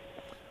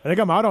 I think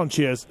I'm out on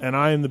Chiz, and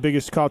I am the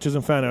biggest Kyle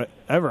Chisholm fan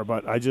ever,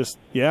 but I just,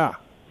 yeah.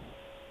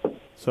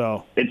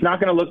 So it's not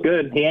going to look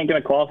good. He ain't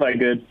going to qualify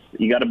good.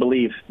 You got to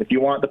believe. If you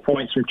want the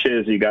points from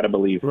Chiz, you got to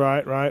believe.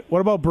 Right. What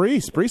about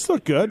Brees? Brees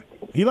looked good.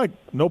 He no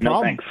problem.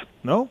 No, thanks.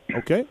 No?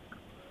 Okay.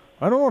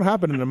 I don't know what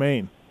happened in the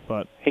main,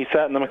 but he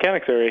sat in the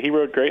mechanics area. He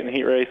rode great in the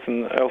heat race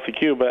and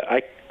LCQ, but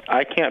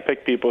I can't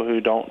pick people who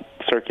don't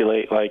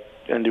circulate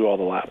and do all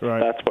the laps.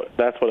 Right.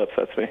 That's what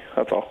upsets me.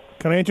 That's all.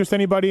 Can I interest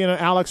anybody in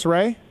Alex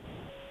Ray?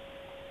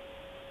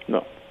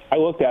 No. I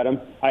looked at him.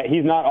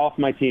 He's not off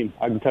my team.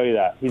 I can tell you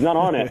that. He's not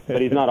on it,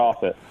 but he's not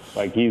off it.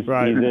 Like he's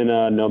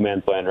in no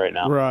man's land right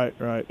now.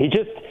 Right. He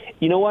just,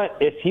 you know what?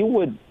 If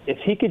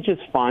he could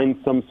just find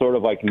some sort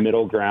of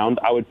middle ground,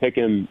 I would pick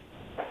him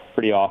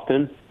pretty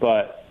often.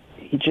 But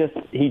he just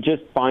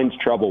finds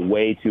trouble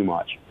way too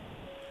much.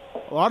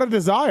 A lot of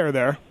desire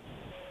there.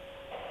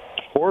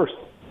 Of course.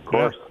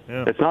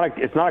 Yeah. It's not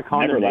a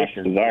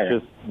condemnation.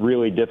 It's just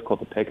really difficult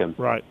to pick him.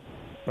 Right.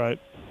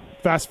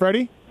 Fast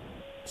Freddy,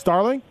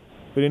 Starling.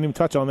 We didn't even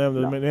touch on them,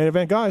 the main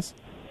event guys.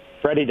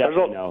 Freddie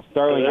definitely no.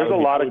 Starling,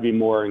 would be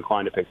more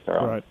inclined to pick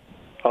Starling. Right.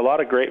 A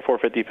lot of great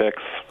 450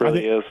 picks,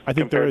 I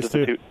think there is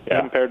too.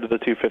 Compared to the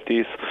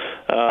 250s.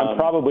 I'm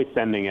probably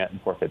sending it in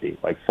 450,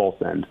 full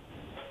send.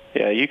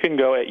 Yeah, you could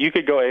go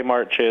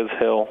Amart, Chiz,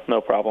 Hill, no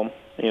problem.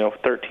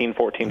 13,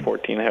 14,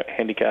 14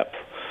 handicaps,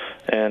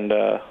 and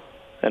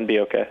be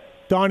okay.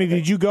 Donnie,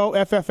 did you go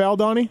FFL,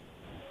 Donnie?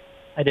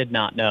 I did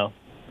not, no.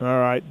 All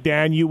right.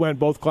 Dan, you went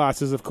both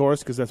classes, of course,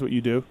 because that's what you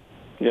do.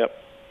 Yep.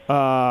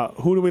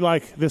 Who do we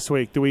like this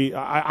week?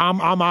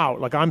 I'm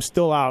out. I'm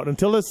still out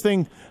until this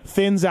thing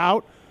thins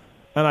out,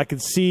 and I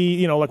could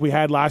see, like we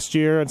had last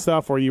year and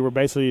stuff, where you were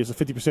basically it's a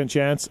 50%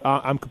 chance.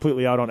 I'm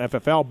completely out on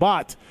FFL.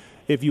 But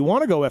if you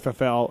want to go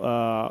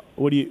FFL,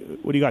 what do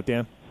you got,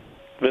 Dan?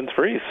 Vince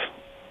Freeze.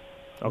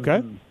 Okay.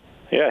 Mm-hmm.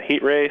 Yeah,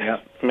 heat race,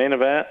 main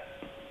event.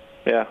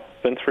 Yeah,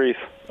 Vince Freeze.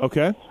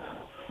 Okay.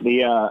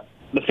 The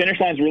finish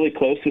line's really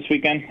close this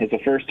weekend. It's a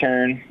first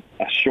turn,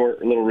 a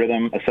short little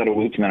rhythm, a set of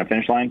whoops, and then a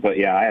finish line. But,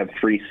 I have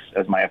Freese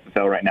as my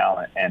FFL right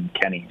now and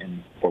Kenny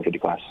in 450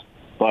 class.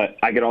 But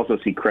I could also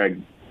see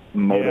Craig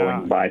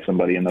motoring by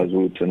somebody in those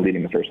whoops and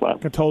leading the first lap. I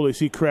could totally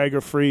see Craig or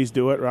Freeze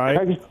do it,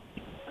 right?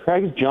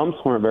 Craig's jumps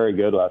weren't very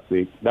good last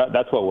week.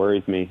 That's what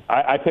worries me.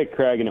 I picked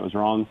Craig, and it was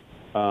wrong.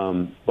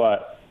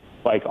 But,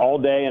 all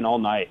day and all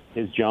night,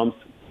 his jumps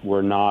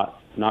were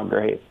not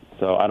great.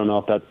 So I don't know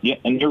if that's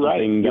and you're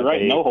right. You're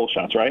right. No whole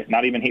shots, right?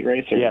 Not even heat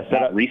race or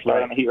not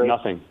restart on the heat race.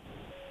 Nothing.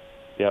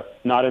 Yep.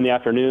 Not in the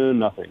afternoon.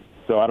 Nothing.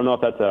 So I don't know if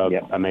that's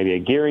maybe a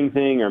gearing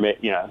thing or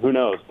who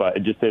knows. But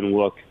it just didn't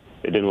look.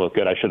 It didn't look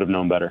good. I should have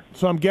known better.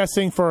 So I'm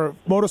guessing for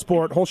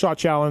Motorsport whole shot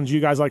challenge, you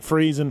guys like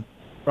Freeze and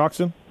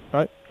Roxon,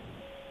 right?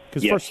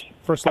 Because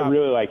first lap. I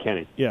really like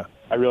Kenny. Yeah.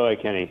 I really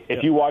like Kenny.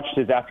 If you watched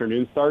his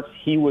afternoon starts,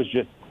 he was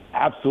just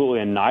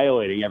absolutely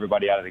annihilating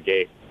everybody out of the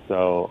gate.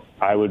 So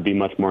I would be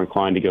much more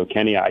inclined to go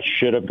Kenny. I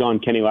should have gone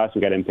Kenny last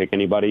week. I didn't pick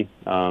anybody.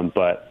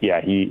 But,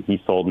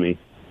 he sold me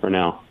for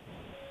now.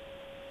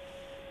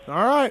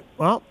 All right.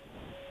 Well,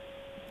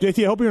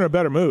 JT, I hope you're in a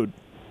better mood,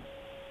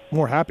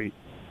 more happy.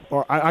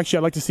 Or I'd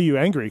like to see you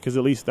angry because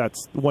at least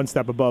that's one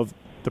step above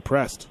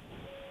depressed.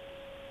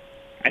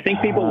 I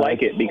think people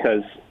like it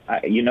because,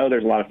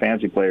 there's a lot of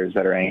fantasy players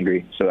that are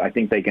angry. So I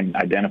think they can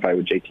identify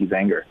with JT's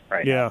anger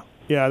right now.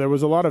 Yeah, there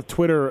was a lot of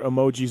Twitter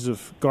emojis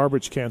of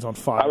garbage cans on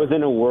fire. I was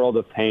in a world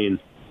of pain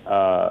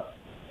just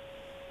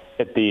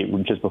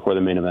before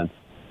the main event.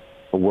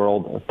 A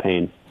world of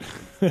pain.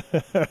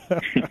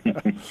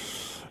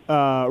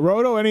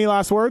 Roto, any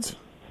last words?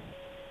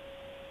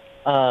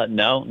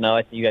 No.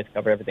 I think you guys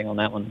covered everything on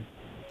that one.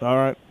 All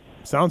right.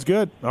 Sounds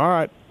good. All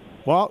right.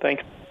 Well,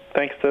 thanks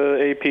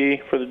to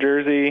AP for the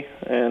jersey,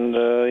 and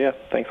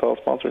thanks to all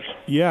the sponsors.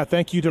 Yeah,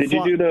 thank you to. Did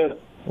you do the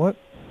what?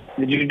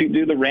 Did you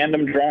do the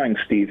random drawing,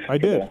 Steve? I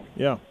did.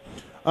 Yeah.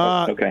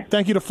 Okay.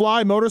 Thank you to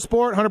Fly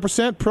Motorsport,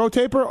 100% Pro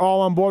Taper,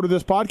 all on board with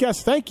this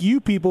podcast. Thank you,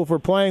 people, for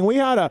playing. We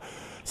had a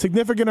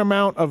significant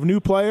amount of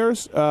new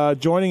players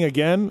joining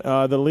again.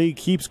 The league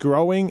keeps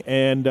growing,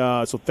 and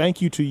so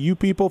thank you to you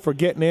people for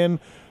getting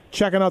in,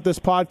 checking out this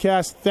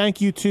podcast.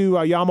 Thank you to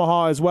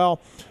Yamaha as well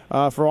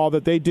for all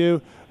that they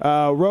do.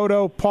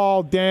 Roto,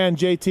 Paul, Dan,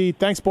 JT,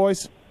 thanks,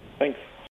 boys. Thanks.